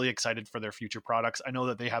I'm really excited for their future products. I know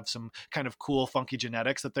that they have some kind of cool, funky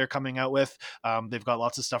genetics that they're coming out with. They've got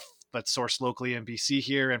lots of stuff that's sourced locally in BC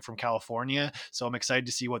here and from California. So I'm excited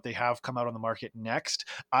to see what they have come out on the market next.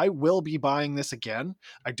 I will be buying this again.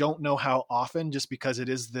 I don't know how often, just because it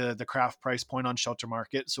is the craft price point on Shelter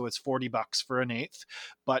Market. So it's $40 for an eighth,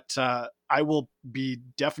 but I will be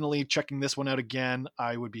definitely checking this one out again.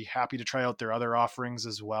 I would be happy to try out their other offerings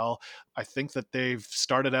as well. I think that they've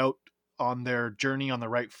started out on their journey on the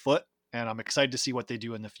right foot, and I'm excited to see what they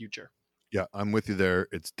do in the future. Yeah, I'm with you there.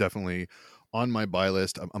 It's definitely on my buy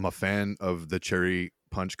list. I'm a fan of the Cherry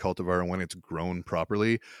Punch cultivar when it's grown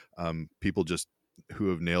properly. People just who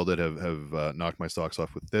have nailed it have knocked my socks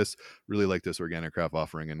off with this. Really like this Organnicraft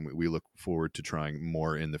offering, and we look forward to trying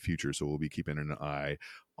more in the future. So we'll be keeping an eye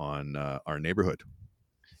on our neighborhood.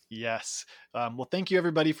 Yes. Well, thank you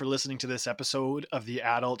everybody for listening to this episode of the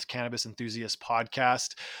Adult Cannabis Enthusiast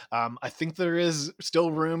Podcast. I think there is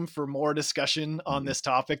still room for more discussion on this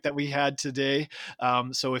topic that we had today.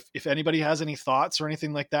 So if anybody has any thoughts or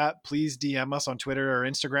anything like that, please DM us on Twitter or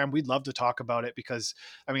Instagram. We'd love to talk about it because,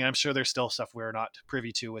 I mean, I'm sure there's still stuff we're not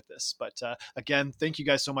privy to with this. But again, thank you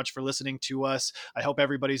guys so much for listening to us. I hope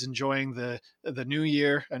everybody's enjoying the new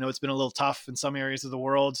year. I know it's been a little tough in some areas of the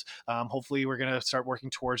world. Hopefully we're going to start working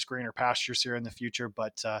towards greener pastures here in the future.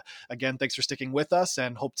 But again, thanks for sticking with us,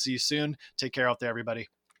 and hope to see you soon. Take care out there, everybody.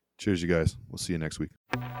 Cheers, you guys. We'll see you next week.